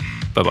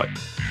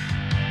 Bye-bye.